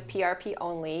study with PRP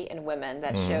only in women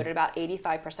that showed about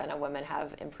 85% of women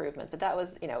have improvement, but that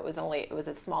was, it was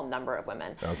a small number of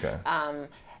women. Okay.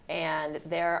 And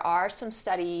there are some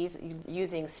studies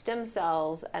using stem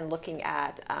cells and looking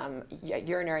at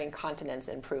urinary incontinence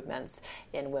improvements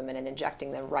in women and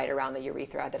injecting them right around the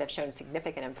urethra that have shown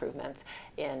significant improvements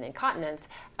in incontinence.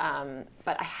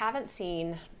 But I haven't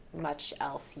seen much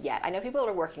else yet. I know people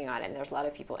are working on it, and there's a lot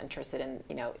of people interested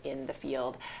in the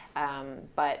field,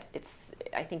 but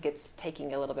I think it's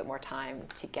taking a little bit more time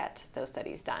to get those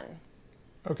studies done.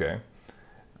 Okay.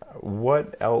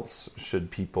 What else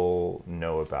should people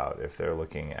know about if they're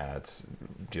looking at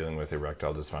dealing with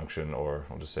erectile dysfunction, or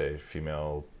I'll just say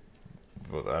female?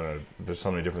 Well, I don't know. There's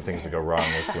so many different things that go wrong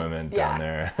with women down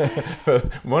there.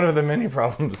 One of the many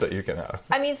problems that you can have.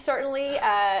 I mean, certainly,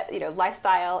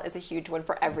 lifestyle is a huge one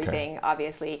for everything. Okay.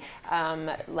 Obviously,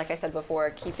 like I said before,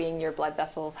 keeping your blood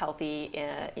vessels healthy,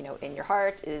 in your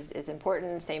heart is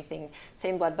important. Same thing,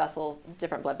 same blood vessels,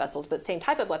 different blood vessels, but same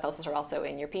type of blood vessels are also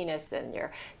in your penis and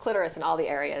your clitoris and all the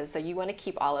areas. So you want to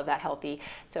keep all of that healthy.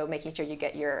 So making sure you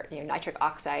get your nitric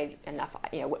oxide enough.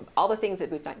 All the things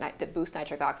that boost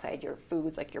nitric oxide. Your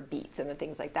foods like your beets and the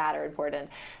things like that are important.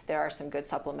 There are some good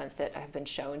supplements that have been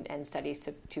shown in studies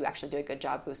to actually do a good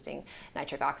job boosting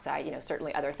nitric oxide.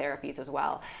 Certainly other therapies as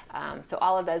well. So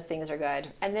all of those things are good.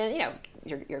 And then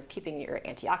you're keeping your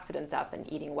antioxidants up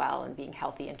and eating well and being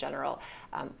healthy in general.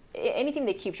 Anything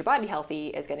that keeps your body healthy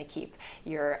is going to keep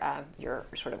your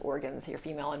sort of organs, your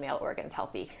female and male organs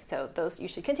healthy. So you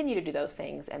should continue to do those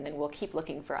things, and then we'll keep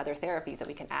looking for other therapies that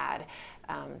we can add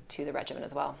to the regimen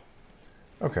as well.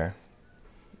 Okay.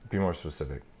 Be more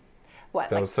specific. What?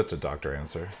 That was such a doctor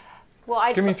answer.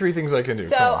 Well, give me 3 things I can do.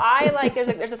 So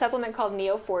there's a supplement called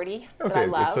Neo 40 that I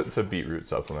love. It's a beetroot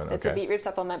supplement. It's a beetroot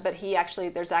supplement, but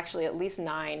there's actually at least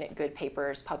 9 good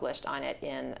papers published on it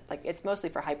it's mostly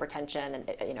for hypertension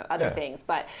and other things,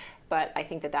 but I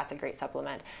think that's a great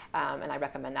supplement, and I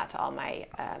recommend that to all my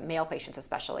male patients,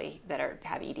 especially that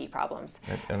have ED problems.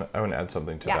 And I want to add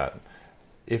something to that.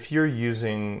 If you're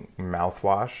using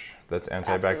mouthwash that's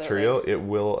antibacterial, Absolutely. It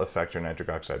will affect your nitric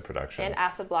oxide production. And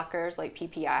acid blockers like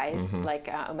PPIs, like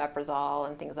omeprazole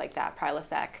and things like that,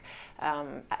 Prilosec,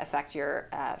 affect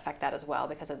that as well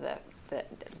because of the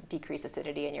decreased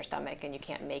acidity in your stomach, and you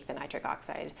can't make the nitric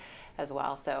oxide as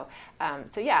well. So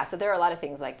there are a lot of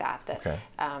things like that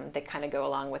that kind of go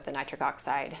along with the nitric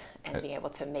oxide and being able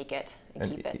to make it and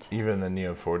keep it. Even the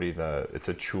Neo 40, it's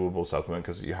a chewable supplement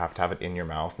because you have to have it in your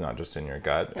mouth, not just in your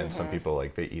gut. And some people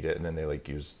they eat it and then they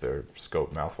use their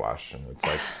Scope mouthwash, and it's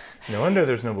no wonder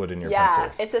there's no wood in your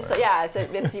pencil. It's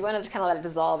you want to kind of let it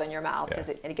dissolve in your mouth because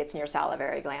it gets in your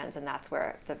salivary glands, and that's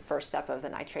where the first step of the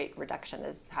nitrate reduction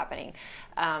is happening.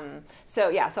 So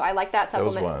I like that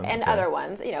supplement and other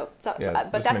ones,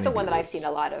 but that's the one that I've seen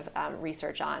a lot of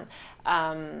research on.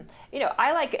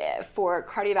 I like for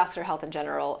cardiovascular health in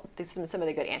general, some of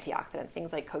the good antioxidants,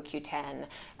 things like CoQ10,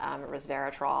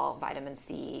 resveratrol, vitamin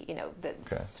C,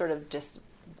 sort of just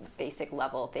basic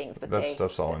level things. But that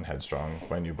stuff's all in Headstrong,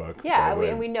 my new book. Yeah,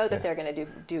 and we know that they're going to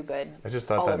do good. I just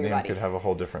thought that name could have a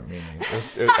whole different meaning.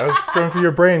 I was going for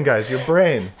your brain, guys, your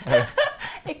brain.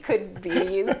 It could be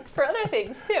used for other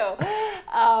things too.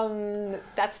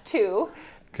 That's 2.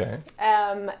 Okay.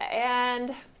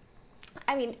 And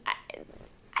I mean,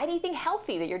 anything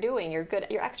healthy that you're doing, you're good,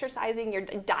 you're exercising, your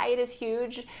diet is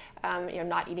huge.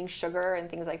 Not eating sugar and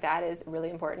things like that is really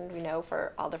important. We know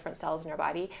for all different cells in your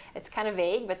body. It's kind of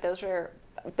vague, but those are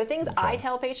the things I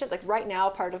tell patients. Like right now,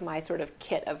 part of my sort of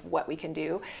kit of what we can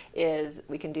do is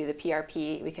we can do the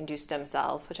PRP, we can do stem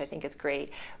cells, which I think is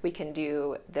great. We can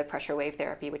do the pressure wave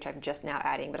therapy, which I'm just now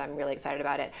adding, but I'm really excited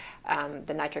about it.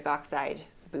 The nitric oxide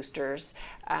boosters,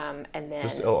 and then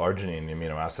just L-arginine,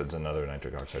 amino acids, another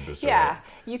nitric oxide booster. Yeah,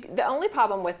 right? The only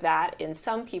problem with that in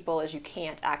some people is if they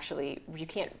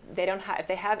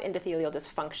have endothelial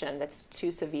dysfunction that's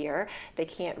too severe, they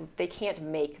can't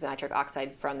make the nitric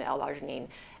oxide from the L-arginine.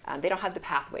 They don't have the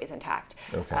pathways intact.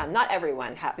 Okay. Not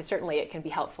everyone certainly it can be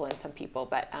helpful in some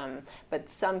people, but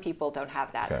some people don't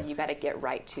have that. Okay. So you got to get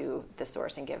right to the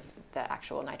source and give the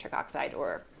actual nitric oxide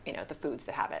or the foods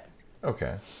that have it.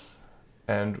 Okay.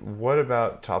 And what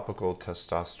about topical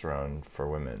testosterone for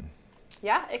women?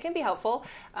 Yeah, it can be helpful.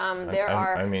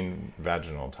 I mean,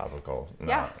 vaginal topical.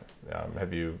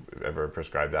 Have you ever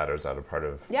prescribed that, or is that a part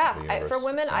of the universe? For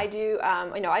women, I do.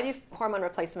 I do hormone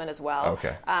replacement as well.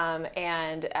 Okay. I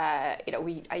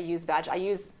use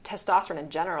testosterone in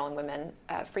general in women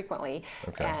frequently,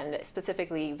 and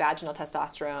specifically vaginal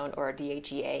testosterone or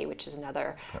DHEA, which is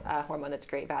another hormone that's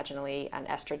great vaginally, and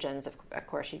estrogens. Of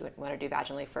course, you would want to do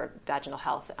vaginally for vaginal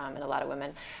health in a lot of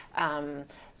women.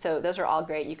 So those are all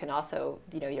great. You can also,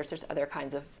 there's other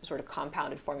kinds of sort of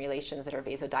compounded formulations that are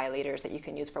vasodilators that you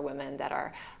can use for women that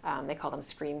are, they call them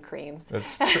scream creams.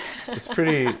 It's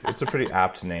a pretty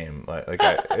apt name.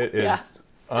 It is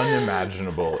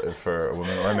unimaginable for a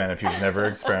woman or a man if you've never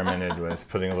experimented with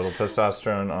putting a little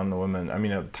testosterone on the woman. I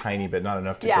mean, a tiny bit, not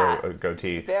enough to grow a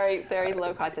goatee. Very, very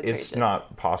low concentration. It's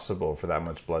not possible for that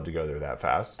much blood to go there that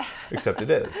fast, except it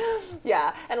is.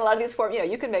 Yeah, and a lot of these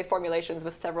you can make formulations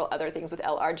with several other things, with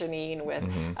L-arginine,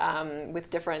 with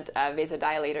different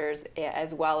vasodilators,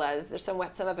 as well as there's some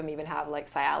of them even have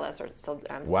like Cialis or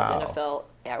sildenafil.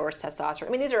 Or testosterone. I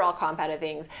mean, these are all compounded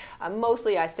things.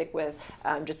 Mostly I stick with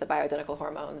just the bioidentical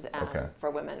hormones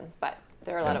for women, but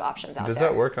there are a lot of options out there. Does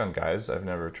that work on guys? I've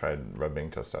never tried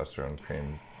rubbing testosterone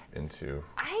cream into...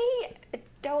 I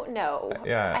don't know.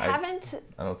 Yeah, I haven't...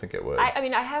 I don't think it would.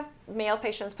 I have male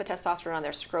patients put testosterone on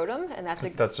their scrotum, and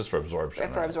that's just for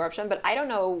absorption. For absorption, but I don't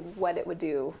know what it would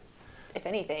do, if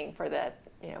anything, for the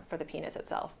penis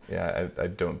itself. Yeah, I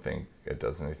don't think it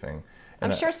does anything.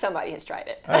 I'm sure somebody has tried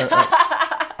it.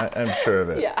 I'm sure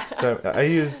of it. Yeah. So I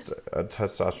used a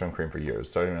testosterone cream for years.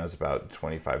 Starting when I was about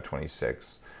 25,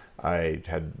 26. I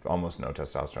had almost no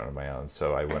testosterone of my own,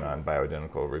 so I went on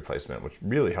bioidentical replacement, which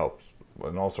really helped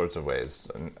in all sorts of ways,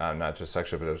 and not just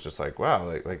sexually, but it was just like,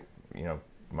 wow,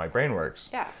 my brain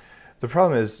works. Yeah. The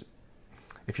problem is,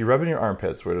 if you rub it in your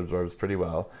armpits, where it absorbs pretty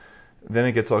well, then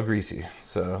it gets all greasy,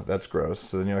 so that's gross.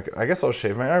 So then you're like, I guess I'll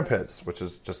shave my armpits, which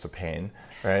is just a pain,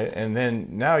 right? And then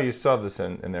now you still have this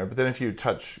in there, but then if you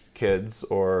touch kids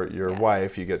or your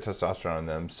wife, you get testosterone on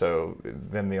them. So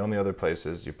then the only other place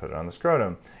is you put it on the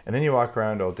scrotum, and then you walk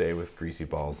around all day with greasy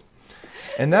balls.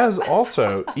 And that is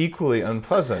also equally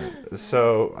unpleasant.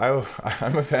 So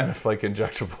I'm a fan of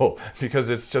injectable because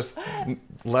it's just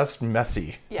less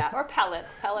messy. Yeah, or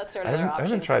pellets. Pellets are another option. I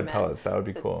haven't tried pellets. That would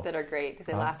be cool. That are great because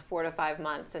they last 4 to 5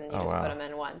 months, and you just put them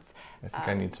in once. I think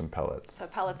I need some pellets. So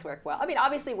pellets work well. I mean,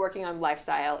 obviously working on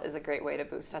lifestyle is a great way to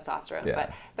boost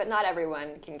testosterone, but not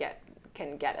everyone can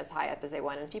get as high up as they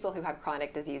want. And people who have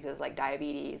chronic diseases like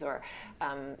diabetes or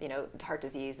heart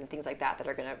disease and things like that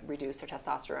are going to reduce their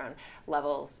testosterone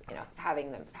levels,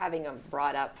 having them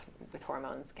brought up with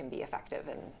hormones can be effective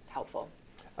and helpful.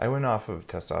 I went off of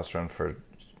testosterone for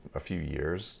a few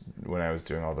years when I was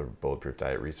doing all the bulletproof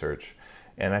diet research,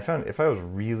 and I found if I was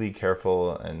really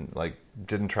careful and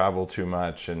didn't travel too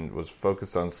much and was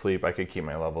focused on sleep, I could keep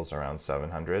my levels around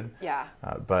 700. Yeah.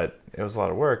 But it was a lot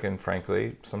of work, and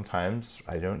frankly, sometimes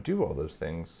I don't do all those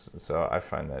things. So I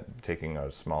find that taking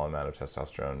a small amount of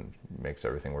testosterone makes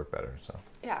everything work better. So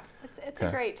yeah, it's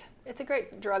a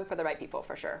great drug for the right people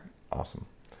for sure. Awesome.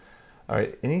 All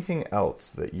right. Anything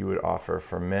else that you would offer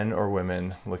for men or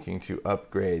women looking to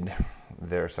upgrade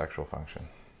their sexual function?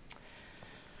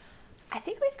 I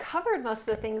think we've covered most of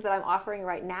the things that I'm offering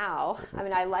right now. I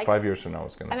mean, I like 5 years from now,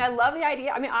 it's gonna. I love the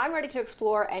idea. I mean, I'm ready to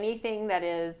explore anything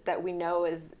that we know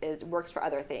is works for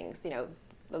other things.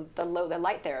 The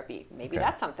light therapy, maybe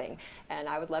that's something, and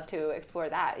I would love to explore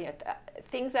that.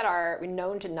 Things that are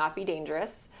known to not be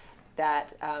dangerous,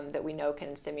 that we know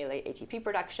can stimulate ATP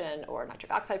production or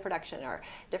nitric oxide production or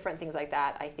different things like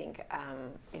that. I think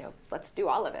let's do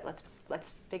all of it.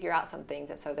 Let's figure out something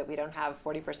so that we don't have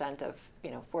 40% of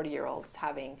 40-year-olds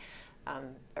having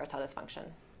erectile dysfunction.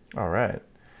 All right.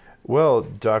 Well,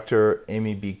 Dr.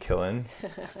 Amy B. Killen,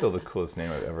 still the coolest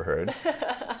name I've ever heard.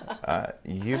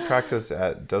 You practice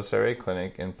at Docere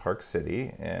Clinic in Park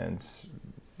City, and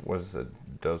was it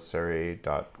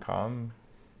docere.com?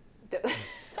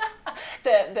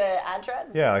 The address?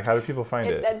 Yeah, how do people find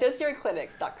it?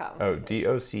 DocereClinics.com. Oh,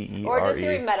 DOCERE. Or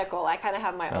Docere Medical. I kind of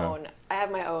have my own. I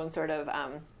have my own sort of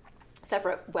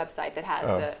separate website that has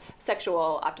the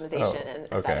sexual optimization and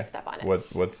aesthetic stuff on it.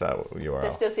 What's that URL?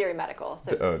 That's Docere Medical.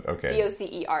 So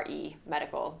DOCERE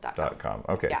medical.com.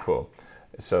 Okay, cool.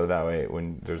 So that way,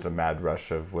 when there's a mad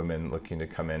rush of women looking to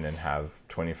come in and have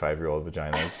 25-year-old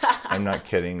vaginas, I'm not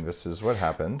kidding, this is what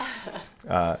happens.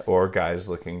 Or guys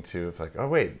looking to, oh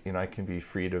wait, I can be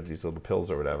freed of these little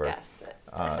pills or whatever. Yes.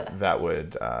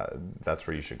 That's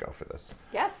where you should go for this.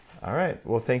 Yes. All right.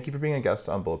 Well, thank you for being a guest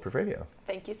on Bulletproof Radio.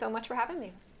 Thank you so much for having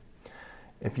me.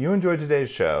 If you enjoyed today's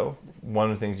show,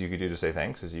 one of the things you could do to say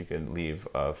thanks is you could leave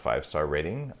a 5-star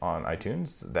rating on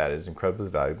iTunes. That is incredibly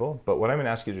valuable. But what I'm going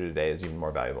to ask you to do today is even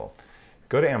more valuable.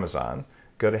 go to Amazon,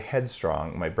 go to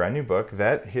Headstrong, my brand new book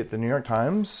that hit the New York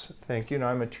Times. Thank you. Now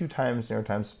I'm a 2 times New York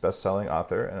Times best-selling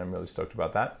author, and I'm really stoked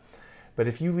about that. But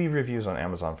if you leave reviews on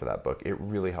Amazon for that book, it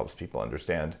really helps people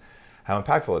understand how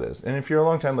impactful it is. And if you're a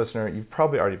long-time listener, you've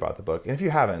probably already bought the book. And if you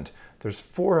haven't, there's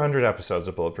 400 episodes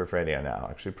of Bulletproof Radio now,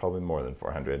 actually probably more than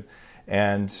 400.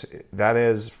 And that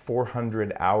is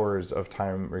 400 hours of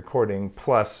time recording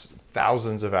plus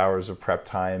thousands of hours of prep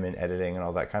time and editing and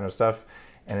all that kind of stuff.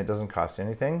 And it doesn't cost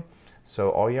anything.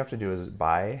 So all you have to do is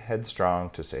buy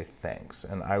Headstrong to say thanks.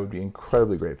 And I would be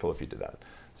incredibly grateful if you did that.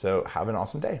 So have an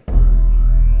awesome day.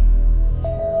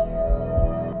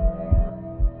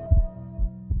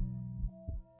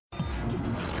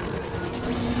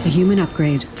 The Human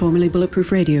Upgrade, formerly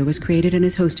Bulletproof Radio, was created and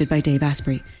is hosted by Dave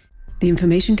Asprey. The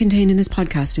information contained in this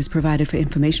podcast is provided for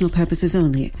informational purposes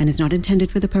only and is not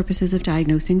intended for the purposes of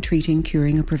diagnosing, treating,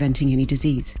 curing, or preventing any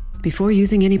disease. Before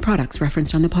using any products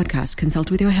referenced on the podcast,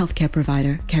 consult with your healthcare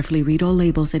provider, carefully read all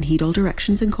labels, and heed all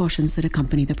directions and cautions that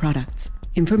accompany the products.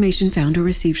 Information found or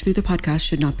received through the podcast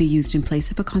should not be used in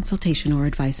place of a consultation or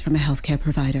advice from a healthcare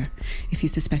provider. If you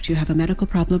suspect you have a medical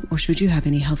problem or should you have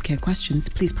any healthcare questions,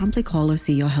 please promptly call or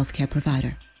see your healthcare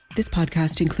provider. This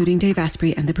podcast, including Dave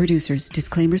Asprey and the producers,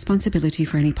 disclaim responsibility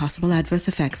for any possible adverse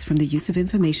effects from the use of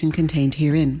information contained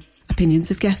herein.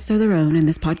 Opinions of guests are their own, and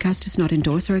this podcast does not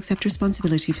endorse or accept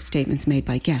responsibility for statements made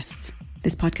by guests.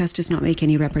 This podcast does not make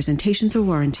any representations or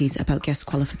warranties about guest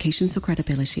qualifications or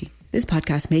credibility. This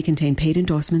podcast may contain paid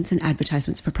endorsements and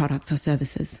advertisements for products or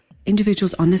services.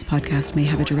 Individuals on this podcast may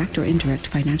have a direct or indirect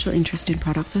financial interest in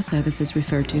products or services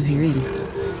referred to herein.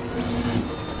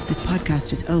 This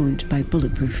podcast is owned by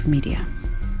Bulletproof Media.